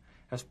abortion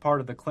as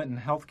part of the Clinton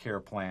health care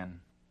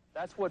plan.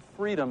 That's what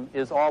freedom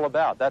is all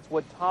about. That's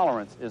what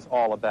tolerance is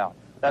all about.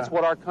 That's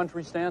what our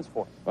country stands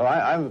for. Well,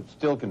 I'm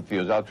still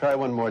confused. I'll try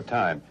one more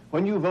time.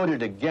 When you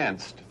voted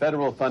against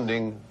federal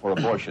funding for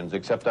abortions,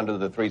 except under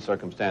the three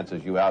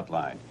circumstances you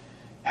outlined,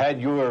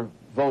 had your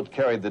vote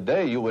carried the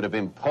day, you would have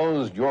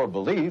imposed your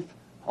belief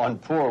on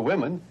poor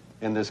women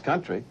in this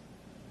country.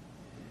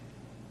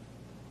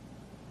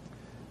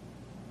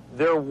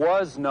 There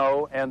was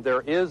no and there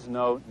is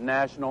no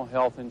national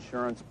health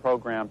insurance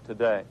program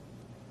today.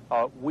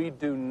 We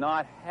do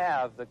not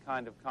have the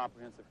kind of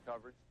comprehensive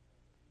coverage.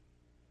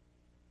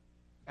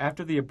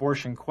 After the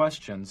abortion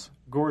questions,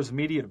 Gore's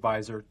media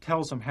advisor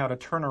tells him how to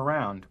turn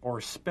around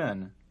or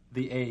spin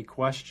the A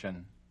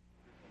question.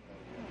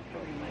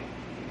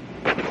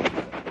 But don't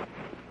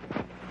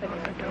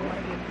want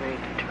to be afraid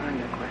to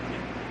turn the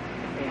question.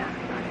 They ask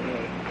about A.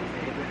 They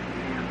say, listen,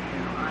 Sam,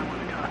 I want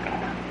to talk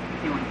about,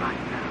 you want to find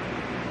out.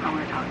 I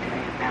want to talk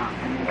today about,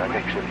 and then the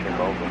direction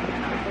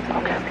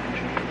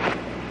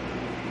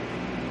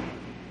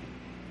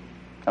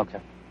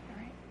Okay.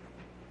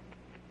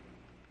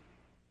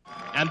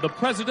 And the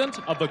president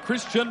of the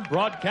Christian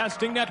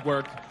Broadcasting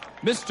Network,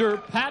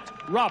 Mr. Pat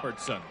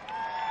Robertson.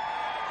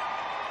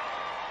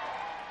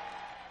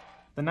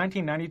 The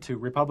 1992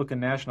 Republican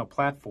National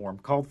Platform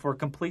called for a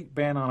complete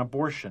ban on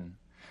abortion,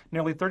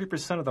 Nearly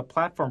 30% of the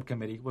platform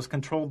committee was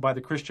controlled by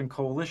the Christian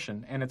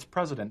Coalition and its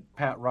president,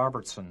 Pat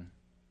Robertson.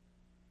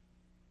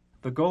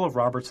 The goal of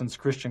Robertson's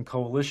Christian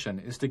Coalition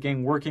is to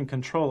gain working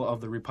control of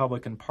the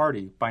Republican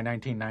Party by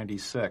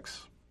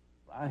 1996.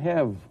 I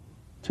have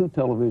 2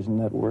 television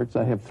networks.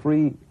 I have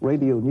 3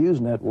 radio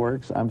news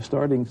networks. I'm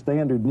starting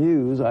Standard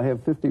News. I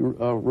have 50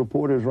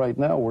 reporters right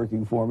now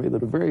working for me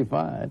that are very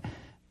fine.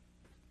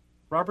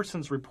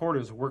 Robertson's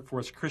reporters work for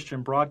his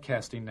Christian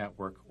Broadcasting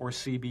Network, or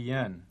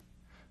CBN.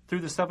 Through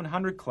the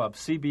 700 Club,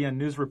 CBN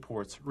News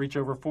reports reach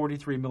over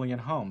 43 million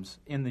homes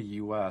in the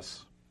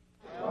U.S.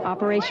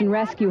 Operation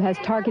Rescue has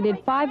targeted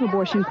 5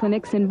 abortion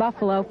clinics in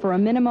Buffalo for a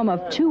minimum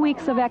of 2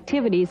 weeks of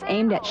activities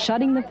aimed at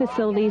shutting the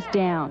facilities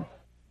down.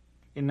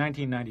 In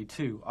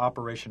 1992,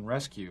 Operation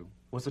Rescue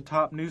was a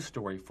top news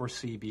story for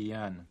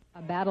CBN.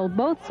 A battle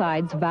both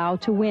sides vow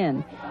to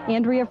win.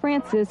 Andrea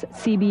Francis,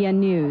 CBN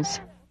News.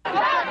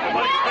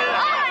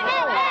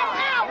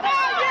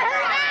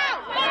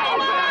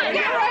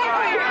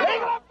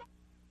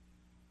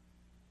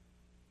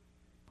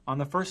 On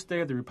the first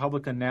day of the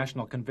Republican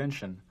National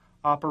Convention,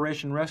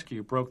 Operation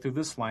Rescue broke through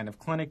this line of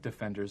clinic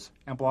defenders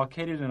and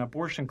blockaded an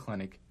abortion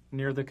clinic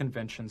near the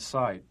convention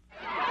site.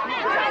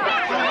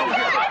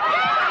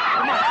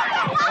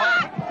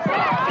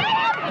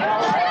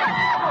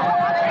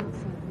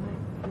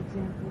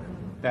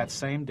 That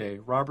same day,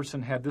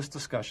 Robertson had this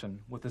discussion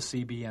with a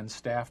CBN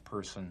staff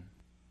person.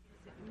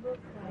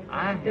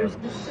 I have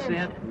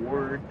sent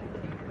word to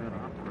keep that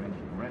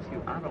Operation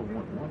Rescue. I don't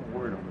want one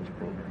word on this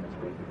program this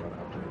week about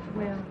Operation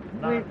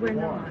Rescue. Well, we're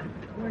not.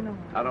 We're not.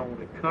 I don't want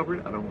to cover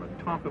it. I don't want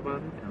to talk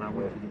about it. And I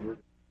want you to do it.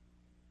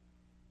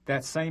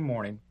 That same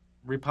morning,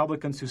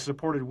 Republicans who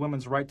supported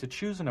women's right to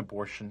choose an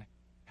abortion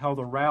held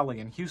a rally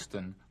in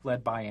Houston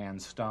led by Ann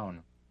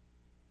Stone.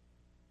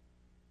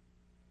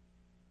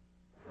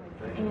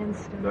 Ann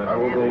Stone,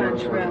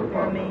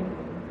 I mean,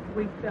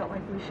 we felt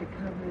like we should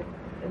cover it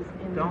as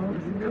in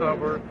Don't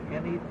cover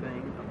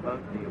anything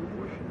about the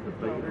abortion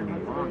debate any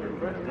longer. It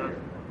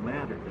doesn't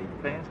matter.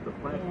 They passed the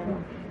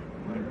platform.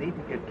 You need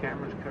to get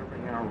cameras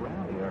covering our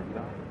rally, our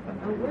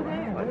Oh, we're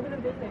there. We're going to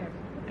be there.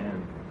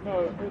 And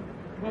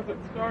Was it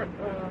start?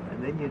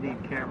 And then you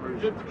need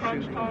cameras It's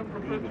crunch shooting time for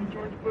President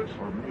George Bush.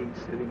 or me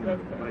sitting in the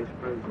vice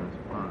president's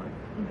box.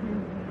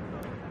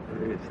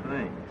 Various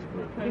things.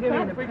 You're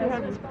going to be in the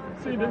president's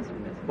box?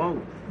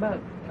 Both.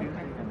 Both. Okay.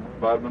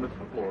 5 minutes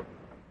before.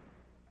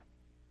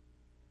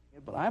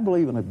 But I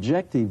believe in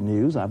objective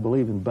news. I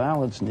believe in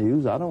balanced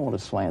news. I don't want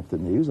to slant the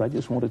news. I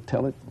just want to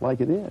tell it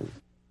like it is.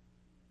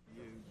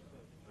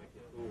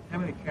 How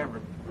many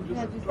cameras?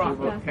 Just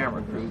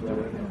camera crews do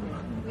it.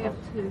 We have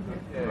 2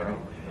 here.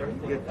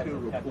 Get 2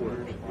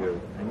 reporters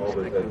and you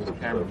stick those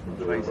cameras in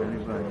the face of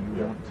anybody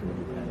you want to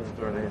and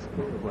start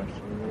asking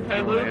questions. Hey,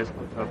 You Luke. want to ask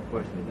a tough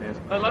question, ask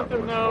a Let tough them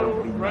question. know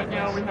Don't be right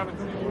now nice. we haven't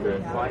seen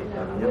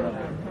you.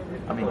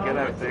 I mean, get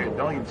out there.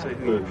 Don't even say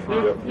who you're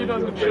from. If he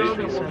doesn't show,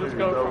 then we'll just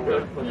go from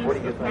there. What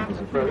do you think is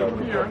the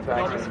president Here, of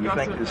they'll Texas? You discuss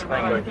think it, this thing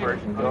and I in think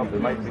Persian Gulf, there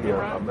might be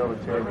a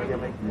military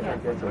gimmick? You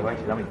think that's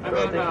election? I mean, And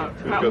then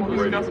Pat will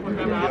discuss with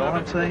them you know what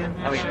I'm saying?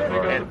 I mean,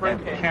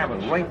 and camera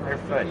right in their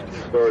face.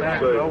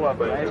 Senator, go up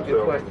and ask you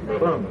a question.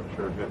 Boom.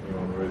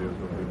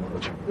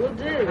 We'll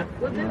do.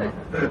 We'll do it.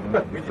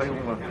 If they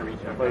want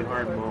to play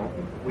hardball,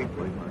 we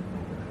play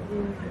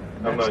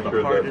hardball. I'm not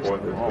sure at that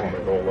point there's going to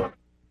be a whole lot.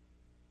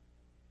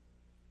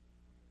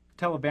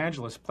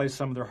 Televangelists play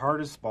some of their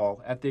hardest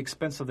ball at the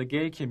expense of the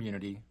gay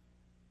community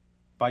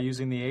by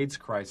using the AIDS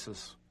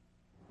crisis.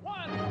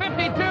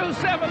 52,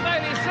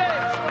 796.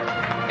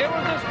 It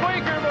was a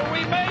squeaker, but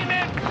we made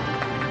it.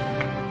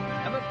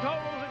 And the totals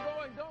are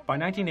going. By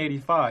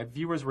 1985,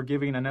 viewers were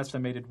giving an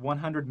estimated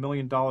 $100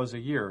 million a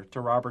year to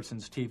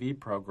Robertson's TV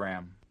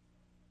program.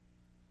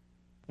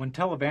 When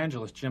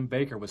televangelist Jim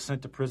Bakker was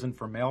sent to prison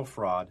for mail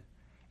fraud,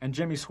 and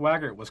Jimmy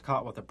Swaggart was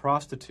caught with a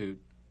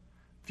prostitute,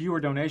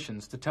 viewer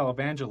donations to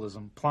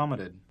televangelism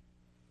plummeted.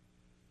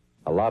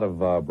 A lot of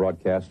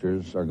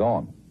broadcasters are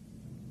gone.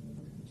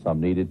 Some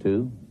needed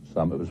to,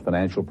 some it was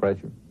financial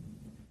pressure.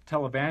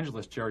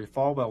 Televangelist Jerry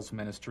Falwell's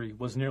ministry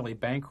was nearly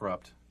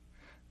bankrupt.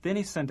 Then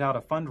he sent out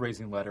a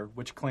fundraising letter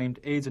which claimed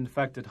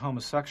AIDS-infected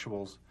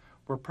homosexuals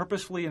were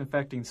purposefully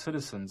infecting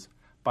citizens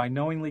by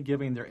knowingly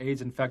giving their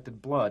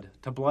AIDS-infected blood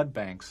to blood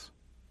banks.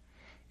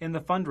 In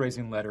the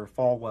fundraising letter,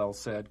 Falwell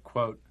said,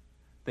 quote,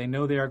 "They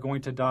know they are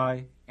going to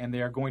die, and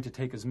they are going to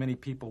take as many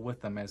people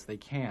with them as they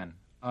can,"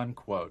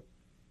 unquote.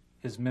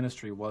 His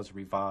ministry was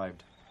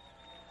revived.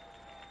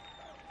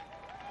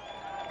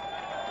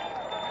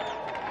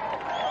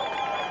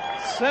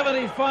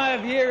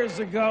 "75 years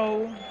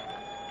ago,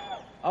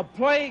 a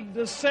plague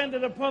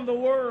descended upon the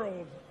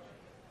world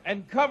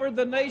and covered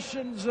the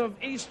nations of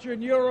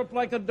Eastern Europe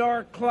like a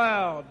dark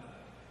cloud.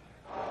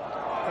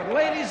 But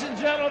ladies and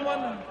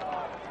gentlemen,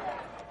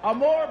 a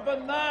more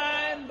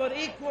benign but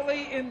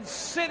equally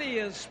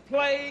insidious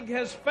plague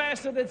has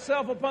fastened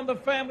itself upon the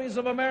families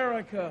of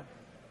America."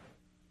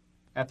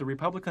 At the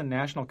Republican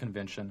National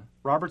Convention,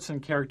 Robertson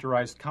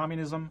characterized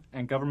communism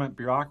and government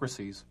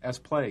bureaucracies as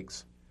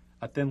plagues,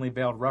 a thinly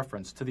veiled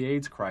reference to the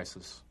AIDS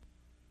crisis.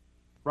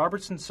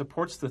 Robertson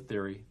supports the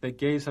theory that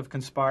gays have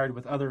conspired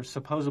with other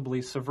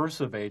supposedly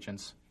subversive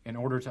agents in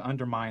order to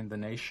undermine the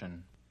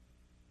nation.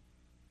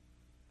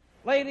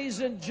 Ladies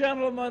and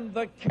gentlemen,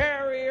 the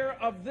carrier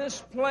of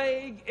this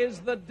plague is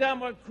the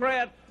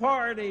Democrat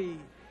Party.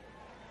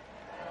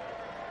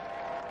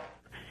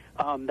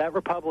 That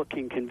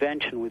Republican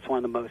convention was one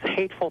of the most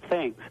hateful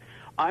things.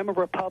 I'm a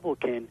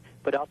Republican,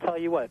 but I'll tell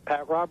you what,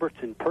 Pat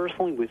Robertson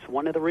personally was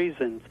one of the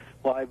reasons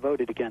why I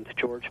voted against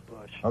George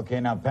Bush. Okay,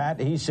 now, Pat,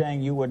 he's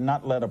saying you would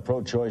not let a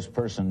pro-choice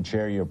person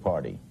chair your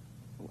party,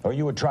 or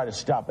you would try to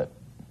stop it.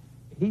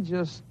 He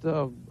just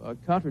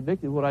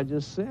contradicted what I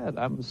just said.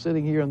 I'm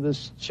sitting here in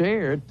this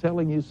chair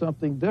telling you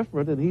something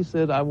different, and he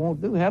said I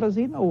won't do. How does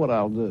he know what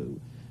I'll do?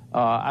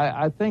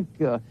 I think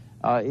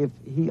if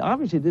he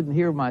obviously didn't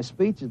hear my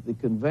speech at the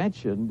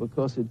convention,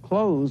 because it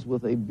closed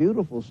with a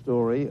beautiful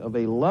story of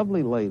a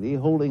lovely lady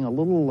holding a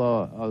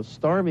little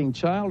starving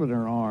child in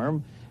her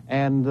arm,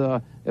 and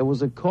it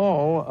was a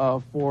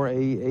call for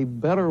a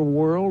better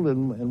world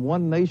and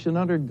one nation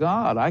under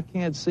God. I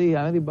can't see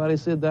how anybody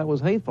said that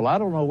was hateful. I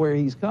don't know where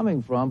he's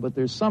coming from, but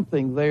there's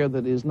something there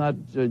that is not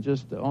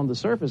just on the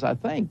surface, I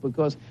think,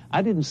 because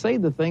I didn't say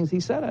the things he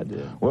said I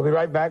did. We'll be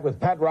right back with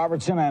Pat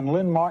Robertson and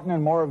Lynn Martin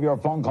and more of your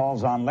phone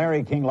calls on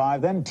Larry King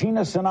Live, then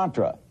Tina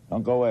Sinatra.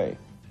 Don't go away.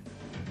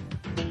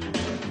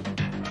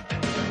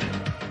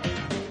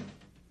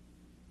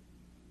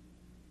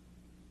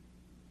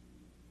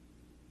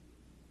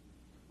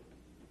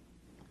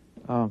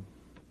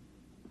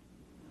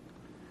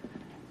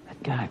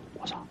 That guy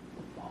was on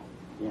football.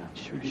 Yeah,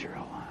 sure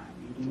alive.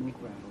 Eating the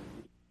gravel.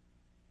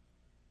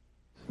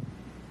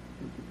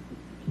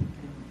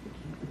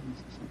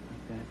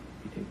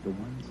 You take the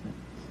one sentence,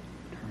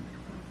 turn it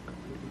around, go to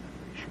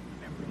another issue.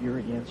 Remember, you're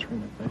answering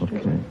the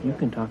questions. Okay. You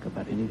can talk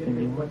about anything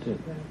you want to.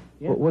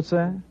 Yeah. What's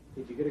that?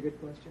 Did you get a good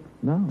question?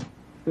 No.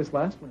 This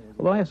last one is.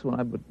 The last one,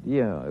 I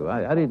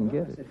didn't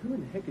get it. I said, who in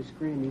the heck is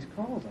screening these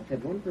calls? I've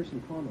had one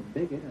person call him a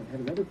bigot. I've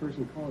had another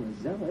person call him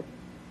a zealot.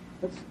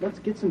 Let's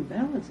get some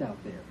balance out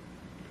there.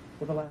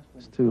 Well, the last one.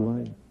 It's too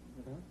late.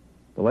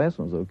 The last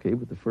one's okay,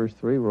 but the first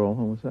three were all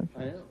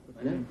homosexual.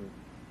 I know.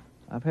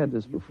 I've had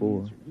this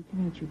before. You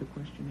can answer the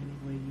question any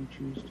way you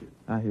choose to.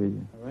 I hear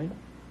you. All right?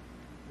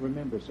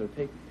 Remember, so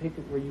take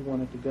it where you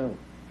want it to go.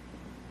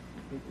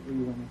 Take it where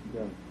you want it to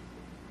go.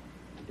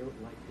 I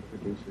don't like the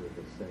producer of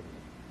this segment.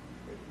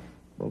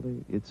 Well,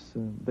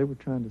 they were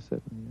trying to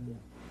set me up.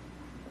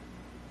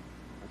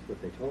 That's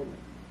what they told me.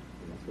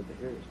 And that's what the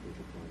Harris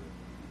people told me.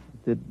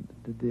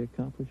 Did they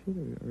accomplish it,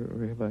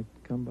 or have I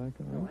come back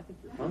all right? No, I think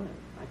you're fine.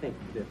 I think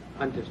that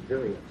I'm just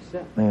very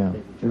upset. Yeah.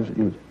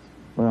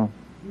 Well.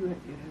 It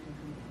hasn't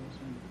come across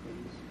on your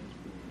face as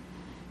being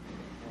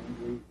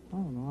angry.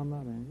 Oh, no, I'm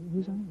not angry.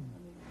 Who's angry?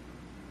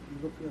 You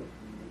look good.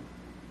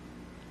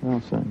 Well,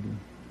 thank you.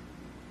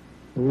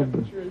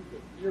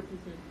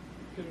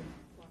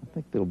 I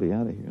think they'll be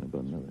out of here in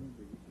about another.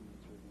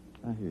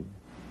 I hear you.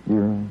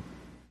 You're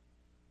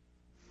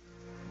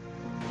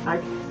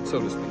right. So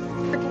to speak.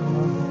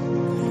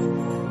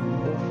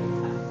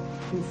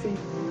 You see?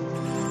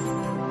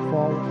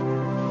 Forward.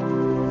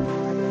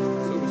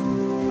 So to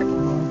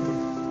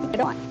speak.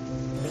 Get on.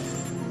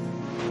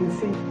 You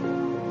see?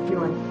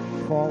 You're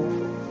forward.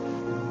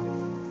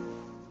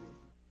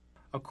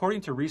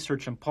 According to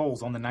research and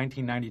polls on the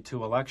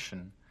 1992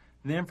 election,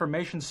 the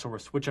information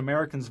source which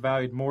Americans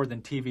valued more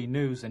than TV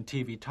news and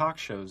TV talk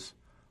shows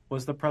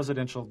was the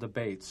presidential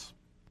debates.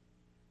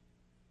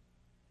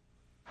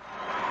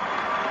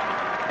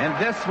 And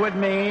this would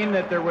mean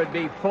that there would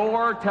be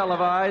 4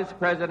 televised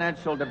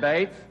presidential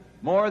debates,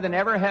 more than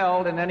ever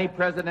held in any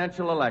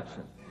presidential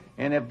election.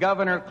 And if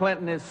Governor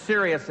Clinton is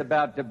serious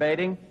about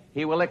debating,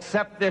 he will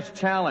accept this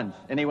challenge,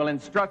 and he will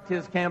instruct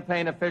his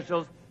campaign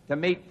officials to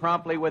meet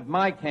promptly with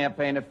my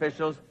campaign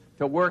officials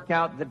to work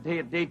out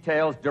the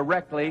details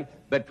directly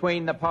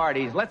between the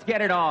parties. Let's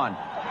get it on.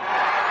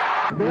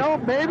 Bill,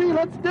 baby,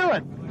 let's do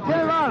it.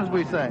 Get it on, as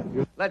we say.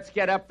 Let's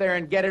get up there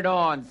and get it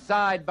on,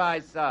 side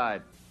by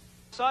side.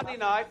 Sunday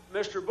night,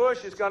 Mr.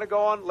 Bush is going to go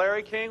on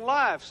Larry King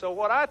Live. So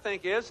what I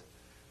think is,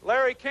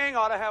 Larry King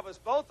ought to have us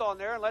both on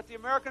there and let the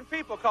American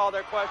people call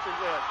their questions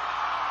in.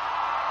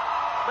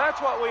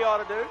 That's what we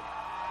ought to do.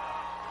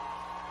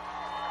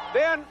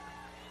 Then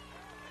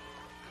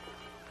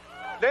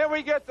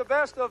we get the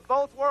best of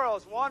both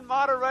worlds, one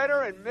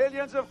moderator and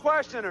millions of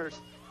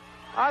questioners.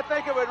 I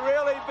think it would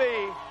really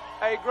be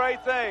a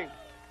great thing.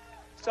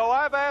 So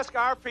I've asked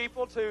our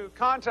people to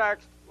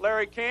contact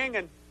Larry King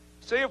and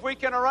see if we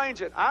can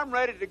arrange it. I'm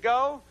ready to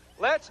go.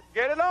 Let's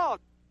get it on.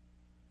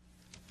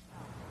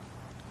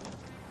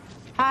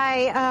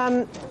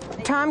 Hi,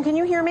 Tom, can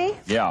you hear me?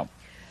 Yeah.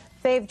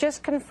 They've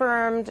just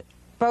confirmed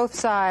both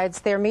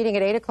sides. They're meeting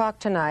at 8 o'clock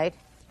tonight.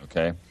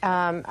 Okay.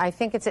 I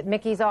think it's at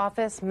Mickey's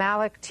office.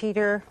 Malik,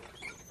 Teeter,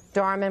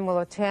 Darman will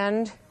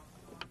attend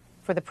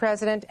for the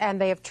president,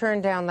 and they have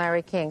turned down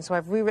Larry King, so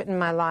I've rewritten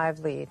my live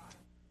lead.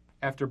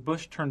 After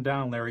Bush turned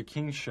down Larry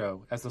King's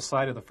show as the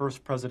site of the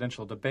first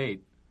presidential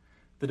debate,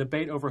 the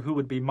debate over who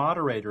would be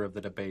moderator of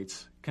the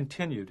debates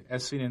continued,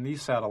 as seen in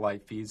these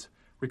satellite feeds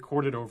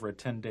recorded over a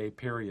 10-day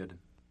period.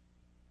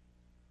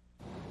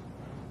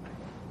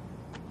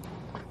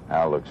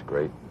 Al looks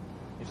great.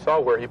 You saw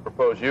where he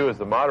proposed you as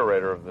the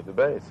moderator of the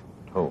debates.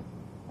 Who?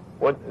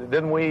 What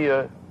didn't we?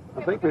 I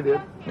think we did.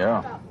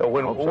 Yeah.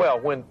 When Hope so. well,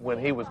 when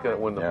he was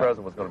going, when the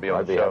president was going to be on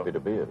I'd the be show. happy to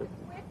be at it.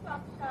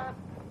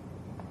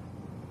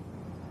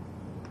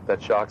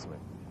 That shocks me.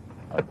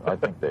 I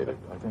think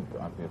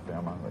I'd be a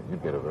fair moderator.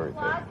 You'd get a very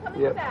fair.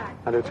 Yeah,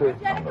 I do too.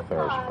 I'm the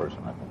fairest person,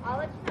 I think. I'll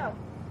let you know.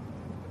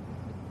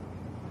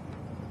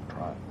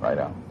 Right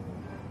out.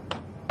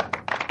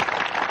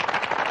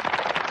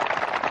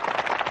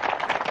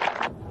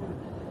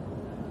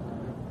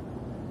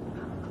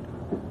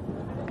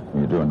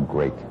 You're doing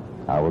great.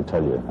 I will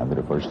tell you. I'll be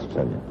the first to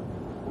tell you.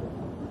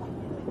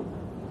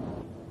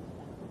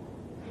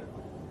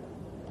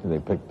 Did they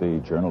pick the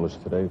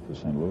journalists today for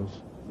St. Louis?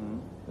 Mm-hmm.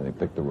 Did they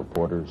pick the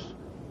reporters?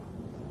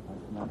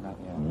 Not yet.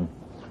 Mm-hmm.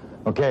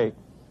 Okay.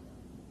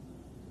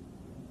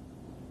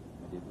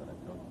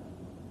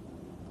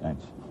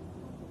 Thanks.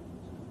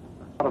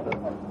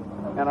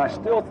 And I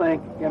still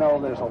think, you know,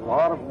 there's a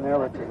lot of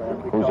merit to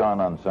that. Who's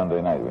on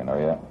Sunday night? Do we know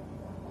yet?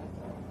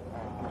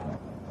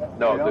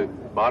 No, the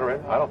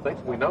moderator? I don't think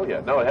so. We know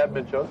yet. No, it hadn't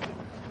been chosen.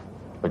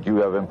 But you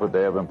have input,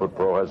 they have input,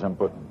 Pro has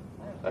input.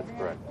 That's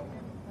correct.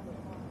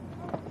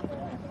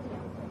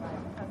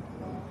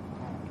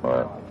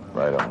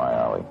 Right up my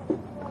alley.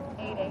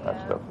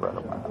 That stuff's right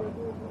up my alley.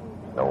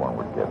 No one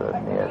would get it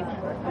in the edge.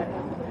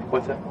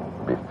 What's that?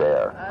 To be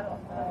fair.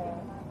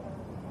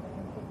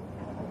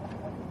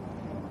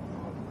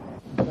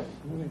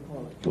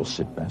 You'll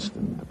sit best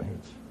in the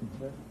debates.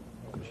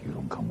 Because you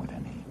don't come with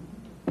any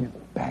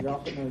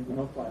baggage.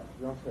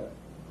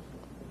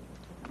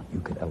 You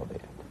could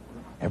elevate it.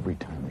 Every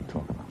time we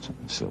talk about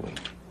something silly,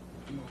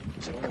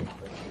 you say, come on.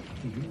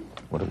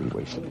 What are we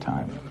wasting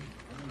time?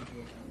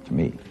 To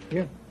me,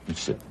 you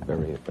sit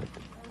very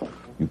effective.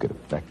 You could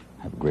have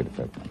a great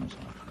effect on this.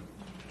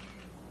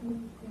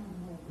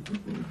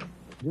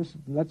 Just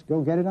let's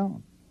go get it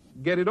on.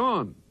 Get it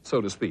on,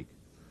 so to speak.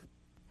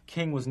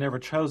 King was never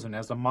chosen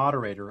as the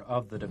moderator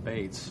of the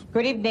debates.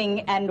 Good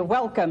evening and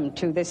welcome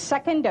to the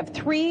second of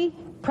 3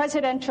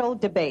 presidential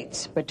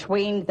debates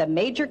between the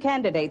major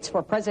candidates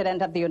for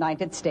President of the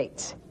United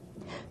States.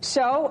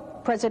 So,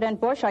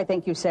 President Bush, I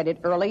think you said it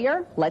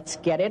earlier, let's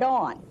get it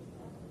on.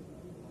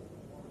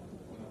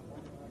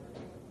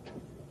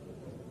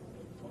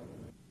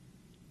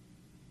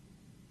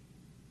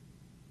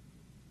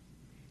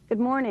 Good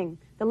morning.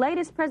 The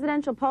latest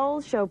presidential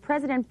polls show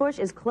President Bush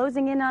is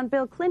closing in on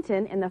Bill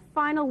Clinton in the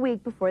final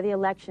week before the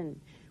election.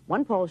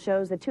 One poll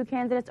shows the 2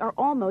 candidates are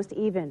almost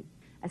even.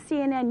 A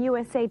CNN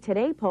USA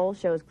Today poll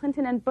shows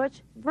Clinton and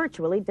Bush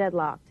virtually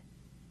deadlocked.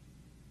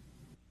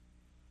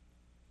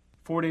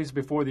 4 days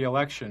before the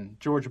election,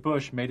 George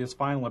Bush made his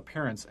final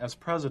appearance as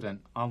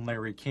president on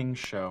Larry King's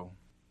show.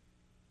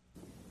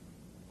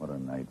 What a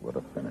night, what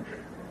a finish.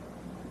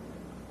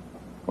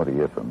 What a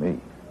year for me.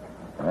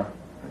 Huh?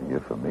 A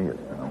year for me has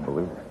been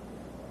unbelievable.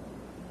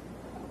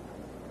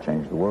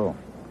 Changed the world.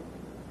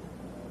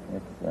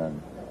 It's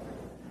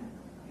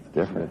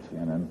different.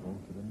 CNN poll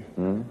today?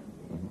 Mm-hmm.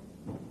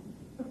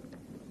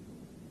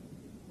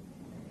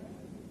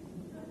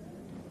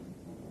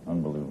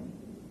 Unbelievable.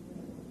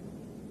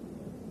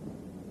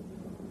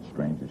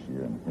 Strangest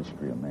year in the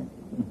history of me.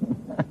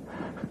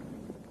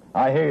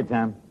 I hear you,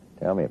 Tom.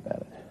 Tell me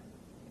about it.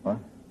 What?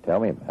 Tell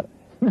me about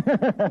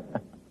it.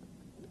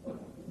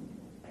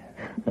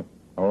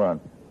 Hold on.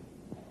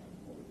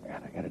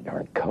 God, I got a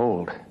darn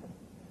cold.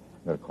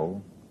 Got a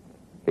cold?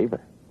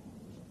 Fever.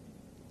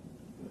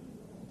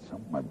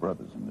 Some of my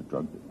brothers in the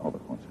drug business. Oh, the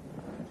ones.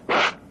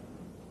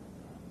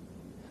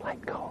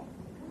 Slight cold.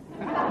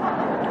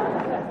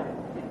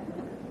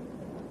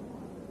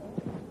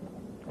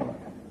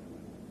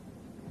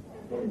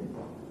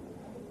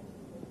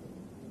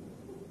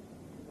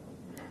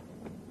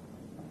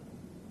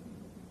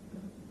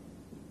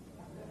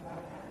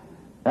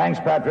 Thanks,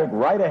 Patrick.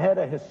 Right ahead,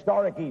 a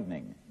historic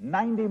evening.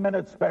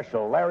 90-minute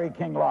special, Larry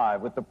King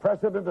Live, with the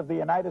President of the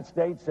United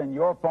States and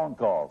your phone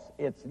calls.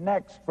 It's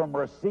next from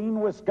Racine,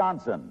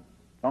 Wisconsin.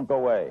 Don't go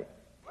away.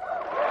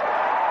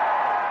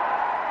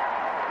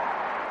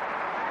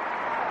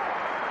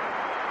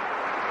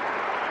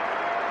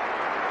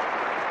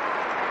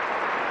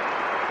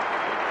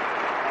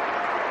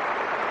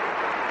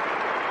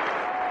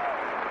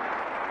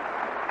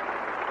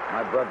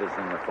 My brother's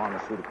in the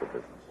pharmaceutical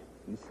business.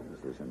 He says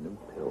there's a new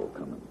pill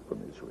coming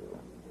from Israel.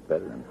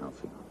 Better than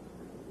Halcyon.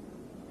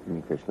 You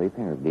mean for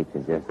sleeping or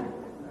decongestant?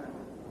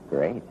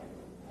 Great.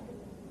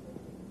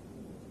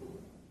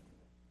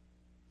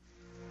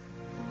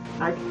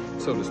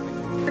 So to speak.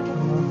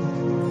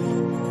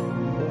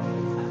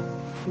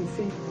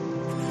 PC.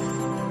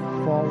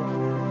 Forward.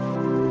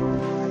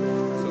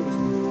 So to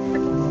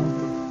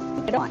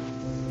speak. Get on.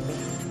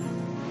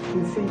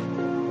 PC.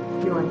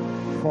 Doing.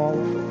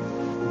 Forward.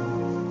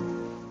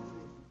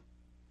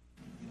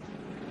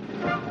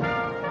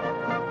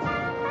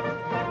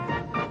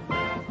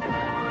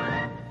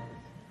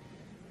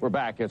 We're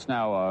back. It's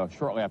now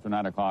shortly after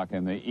 9 o'clock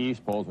in the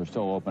east. Polls are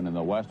still open in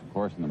the west, of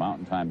course, in the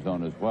mountain time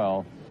zone as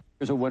well.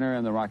 Here's a winner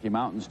in the Rocky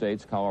Mountain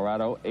states.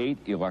 Colorado, 8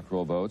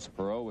 electoral votes.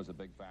 Perot was a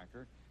big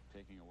factor,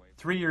 taking away.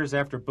 3 years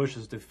after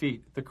Bush's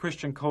defeat, the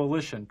Christian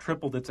Coalition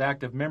tripled its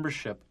active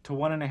membership to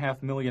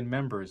 1.5 million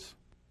members.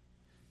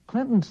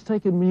 Clinton's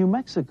taken New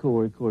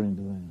Mexico, according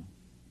to them.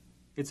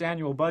 Its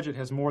annual budget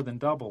has more than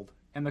doubled,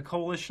 and the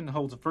coalition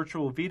holds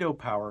virtual veto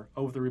power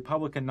over the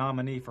Republican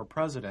nominee for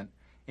president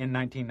in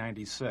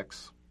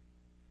 1996.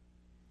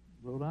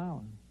 Rhode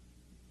Island.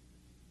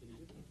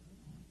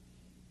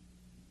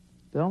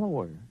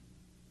 Delaware.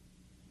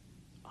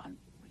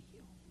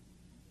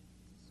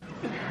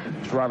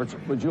 Mr. Roberts,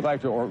 would you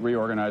like to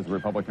reorganize the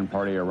Republican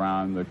Party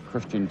around the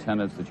Christian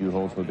tenets that you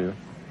hold so dear?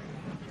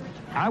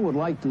 I would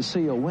like to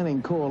see a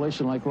winning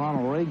coalition like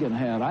Ronald Reagan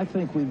had. I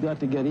think we've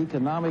got to get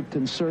economic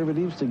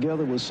conservatives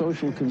together with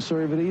social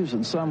conservatives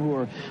and some who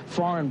are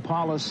foreign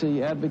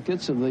policy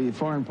advocates of the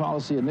foreign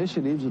policy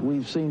initiatives that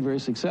we've seen very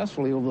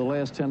successfully over the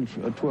last 10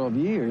 or 12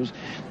 years,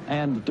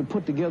 and to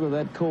put together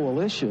that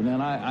coalition.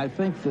 And I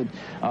think that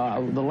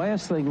the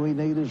last thing we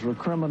need is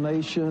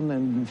recrimination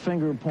and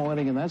finger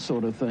pointing and that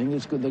sort of thing.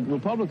 It's good. The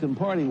Republican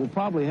Party will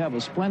probably have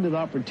a splendid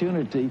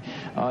opportunity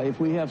if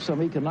we have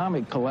some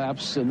economic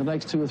collapse in the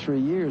next 2 or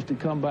 3 years to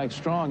come back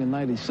strong in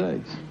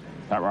 96.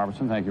 Pat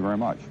Robertson, thank you very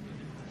much.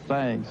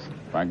 Thanks.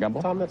 Frank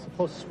Gumble? Tom, that's the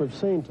closest we've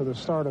seen to the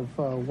start of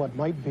what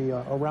might be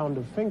a round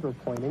of finger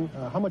pointing.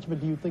 How much of it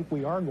do you think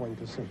we are going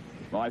to see?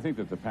 Well, I think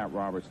that the Pat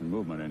Robertson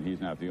movement, and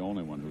he's not the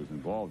only one who's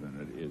involved in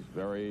it, is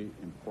very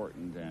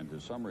important and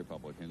to some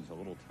Republicans a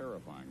little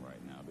terrifying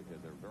right now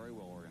because they're very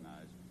well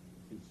organized.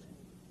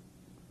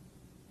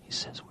 He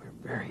says we're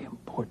very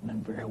important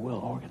and very well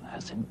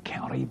organized in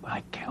county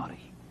by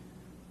county.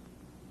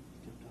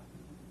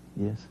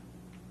 Yes,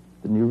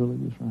 the new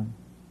religious right.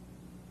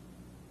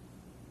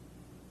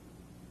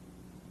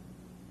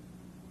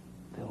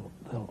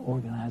 They'll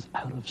organize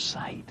out of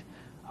sight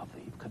of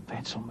the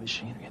conventional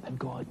machinery and then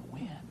go out and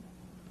win.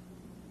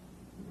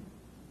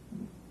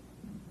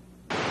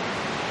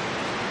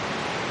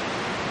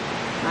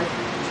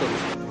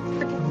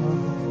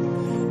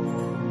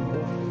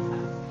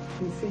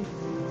 PC.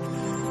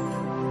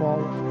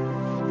 Forward.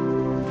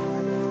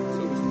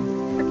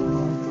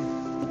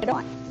 Get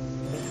on.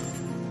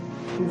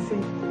 PC.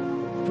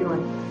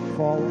 Join.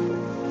 Forward.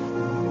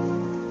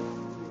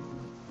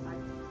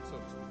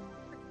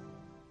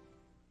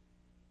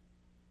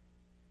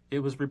 It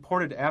was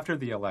reported after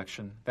the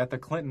election that the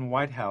Clinton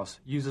White House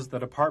uses the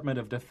Department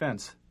of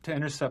Defense to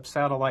intercept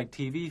satellite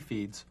TV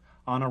feeds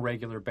on a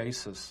regular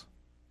basis.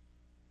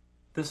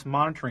 This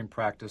monitoring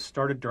practice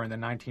started during the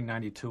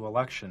 1992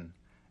 election,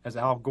 as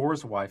Al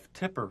Gore's wife,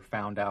 Tipper,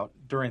 found out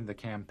during the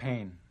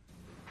campaign.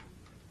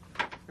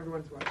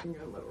 Everyone's watching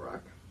on Little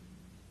Rock.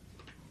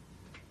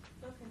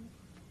 Okay.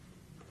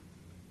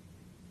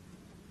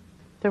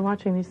 They're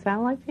watching these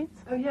satellite feeds?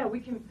 Oh, yeah, we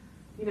can,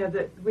 you know,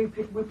 that we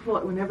pull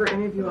it whenever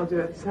any of you all do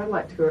a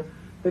satellite tour,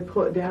 they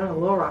pull it down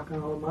on Little Rock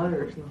on all the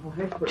monitors and the whole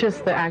headquarters.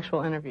 Just the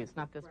actual interviews,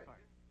 not this part.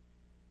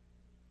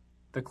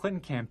 The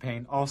Clinton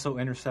campaign also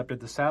intercepted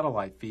the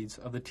satellite feeds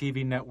of the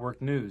TV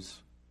network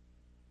news.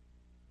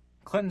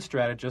 Clinton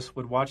strategists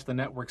would watch the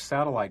network's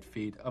satellite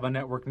feed of a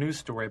network news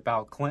story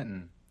about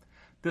Clinton.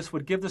 This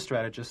would give the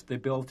strategist the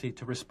ability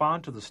to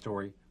respond to the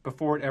story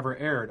before it ever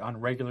aired on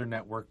regular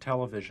network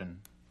television.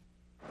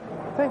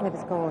 Clearly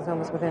this goal is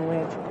almost within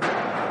reach.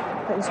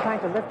 Clinton's trying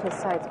to lift his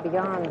sights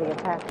beyond the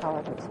attack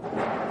politics.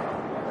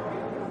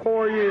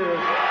 4 years.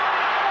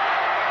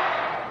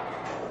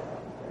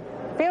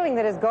 Feeling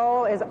that his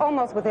goal is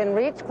almost within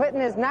reach,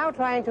 Clinton is now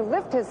trying to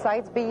lift his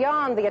sights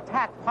beyond the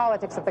attack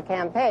politics of the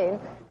campaign.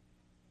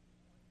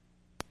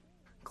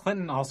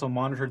 Clinton also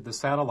monitored the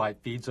satellite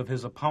feeds of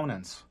his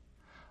opponents.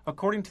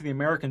 According to the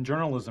American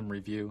Journalism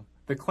Review,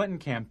 the Clinton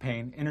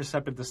campaign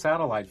intercepted the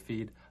satellite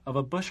feed of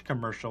a Bush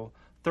commercial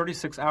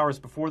 36 hours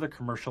before the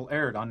commercial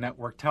aired on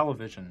network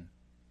television.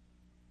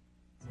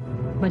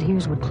 But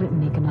here's what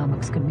Clinton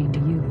economics could mean to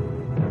you.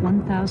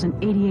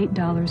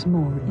 $1,088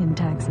 more in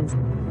taxes.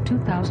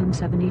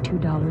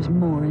 $2,072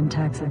 more in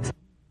taxes.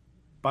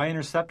 By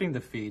intercepting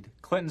the feed,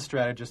 Clinton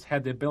strategists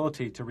had the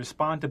ability to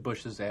respond to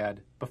Bush's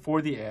ad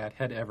before the ad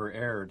had ever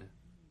aired.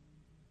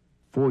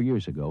 4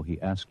 years ago,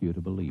 he asked you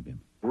to believe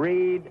him.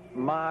 Read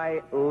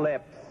my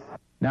lips.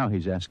 Now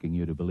he's asking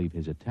you to believe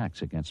his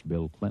attacks against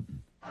Bill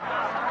Clinton. I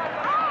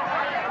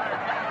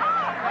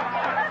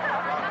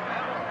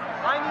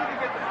need to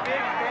get the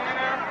big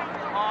banner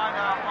on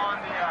the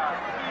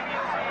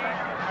PVC.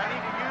 I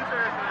need to use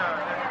it as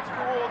a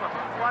tool to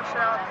flush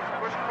out the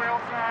Bush Quail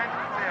sign,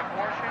 say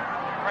abortion,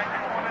 right in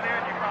the corner there,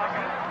 and you're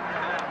talking.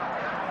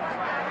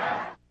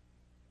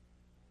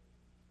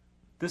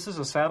 This is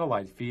a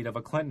satellite feed of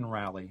a Clinton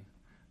rally.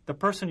 The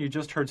person you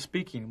just heard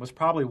speaking was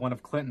probably one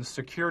of Clinton's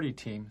security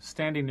team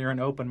standing near an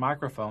open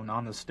microphone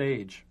on the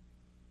stage.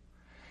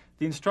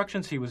 The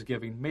instructions he was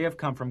giving may have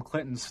come from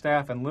Clinton's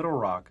staff in Little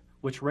Rock,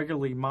 which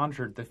regularly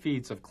monitored the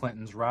feeds of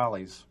Clinton's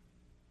rallies.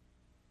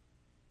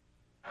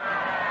 Don't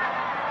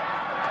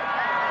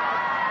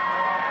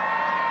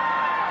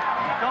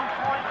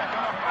point.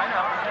 I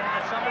know. And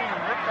there's somebody who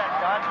ripped that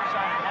Dodger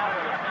sign out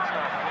of the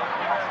picture.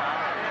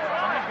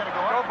 Somebody's going to go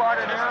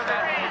they're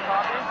there, they're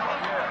talking.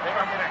 They're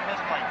going to get a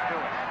fist fight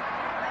too.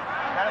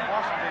 That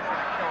abortion is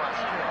going to kill us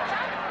too.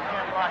 We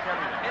can't block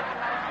everything.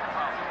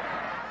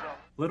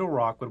 Little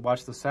Rock would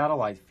watch the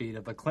satellite feed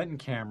of the Clinton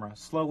camera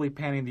slowly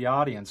panning the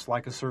audience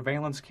like a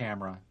surveillance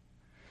camera.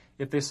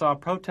 If they saw a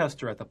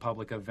protester at the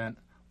public event,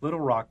 Little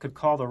Rock could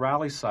call the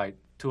rally site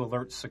to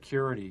alert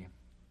security.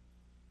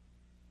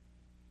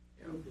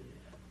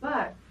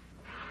 But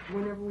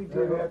whenever we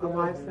do a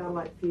live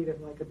satellite feed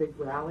of like a big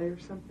rally or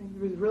something,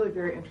 there was a really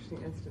very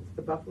interesting instance.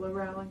 The Buffalo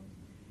rally,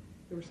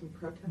 there were some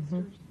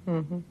protesters.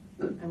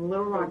 And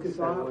Little Rock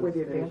saw it where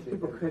the advanced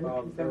people couldn't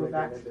because they were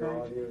backstage.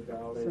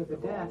 So the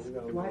desk,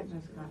 Dwight and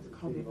those guys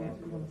called the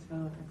advanced people on the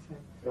phone and said,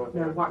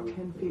 no, walk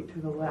 10 feet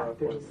to the left.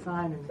 There's a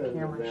sign in the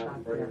camera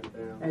shot there.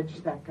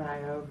 Edge that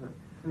guy over.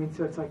 I mean,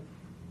 so it's like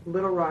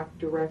Little Rock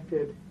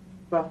directed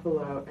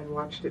Buffalo and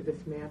watched it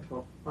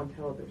dismantle on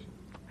television.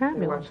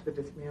 They watched the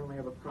dismantling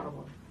of a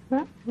problem.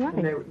 Right.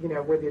 And they, you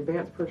know, where the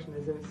advanced person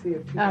is in a sea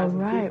of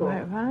 2,000 people,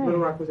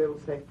 Little Rock was able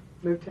to say,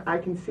 move to, I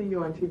can see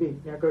you on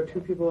TV. Now go 2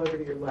 people over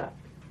to your left.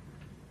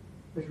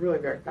 It was really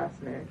very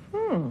fascinating.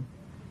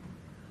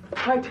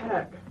 High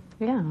tech.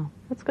 Yeah,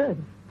 that's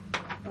good.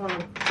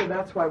 So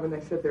that's why when they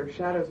said there were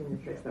shadows on your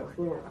face, that was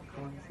Little Rock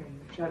calling, saying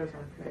the shadows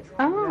on your face.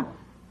 Oh.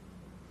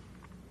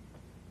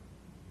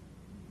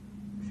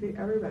 See,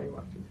 everybody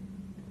watches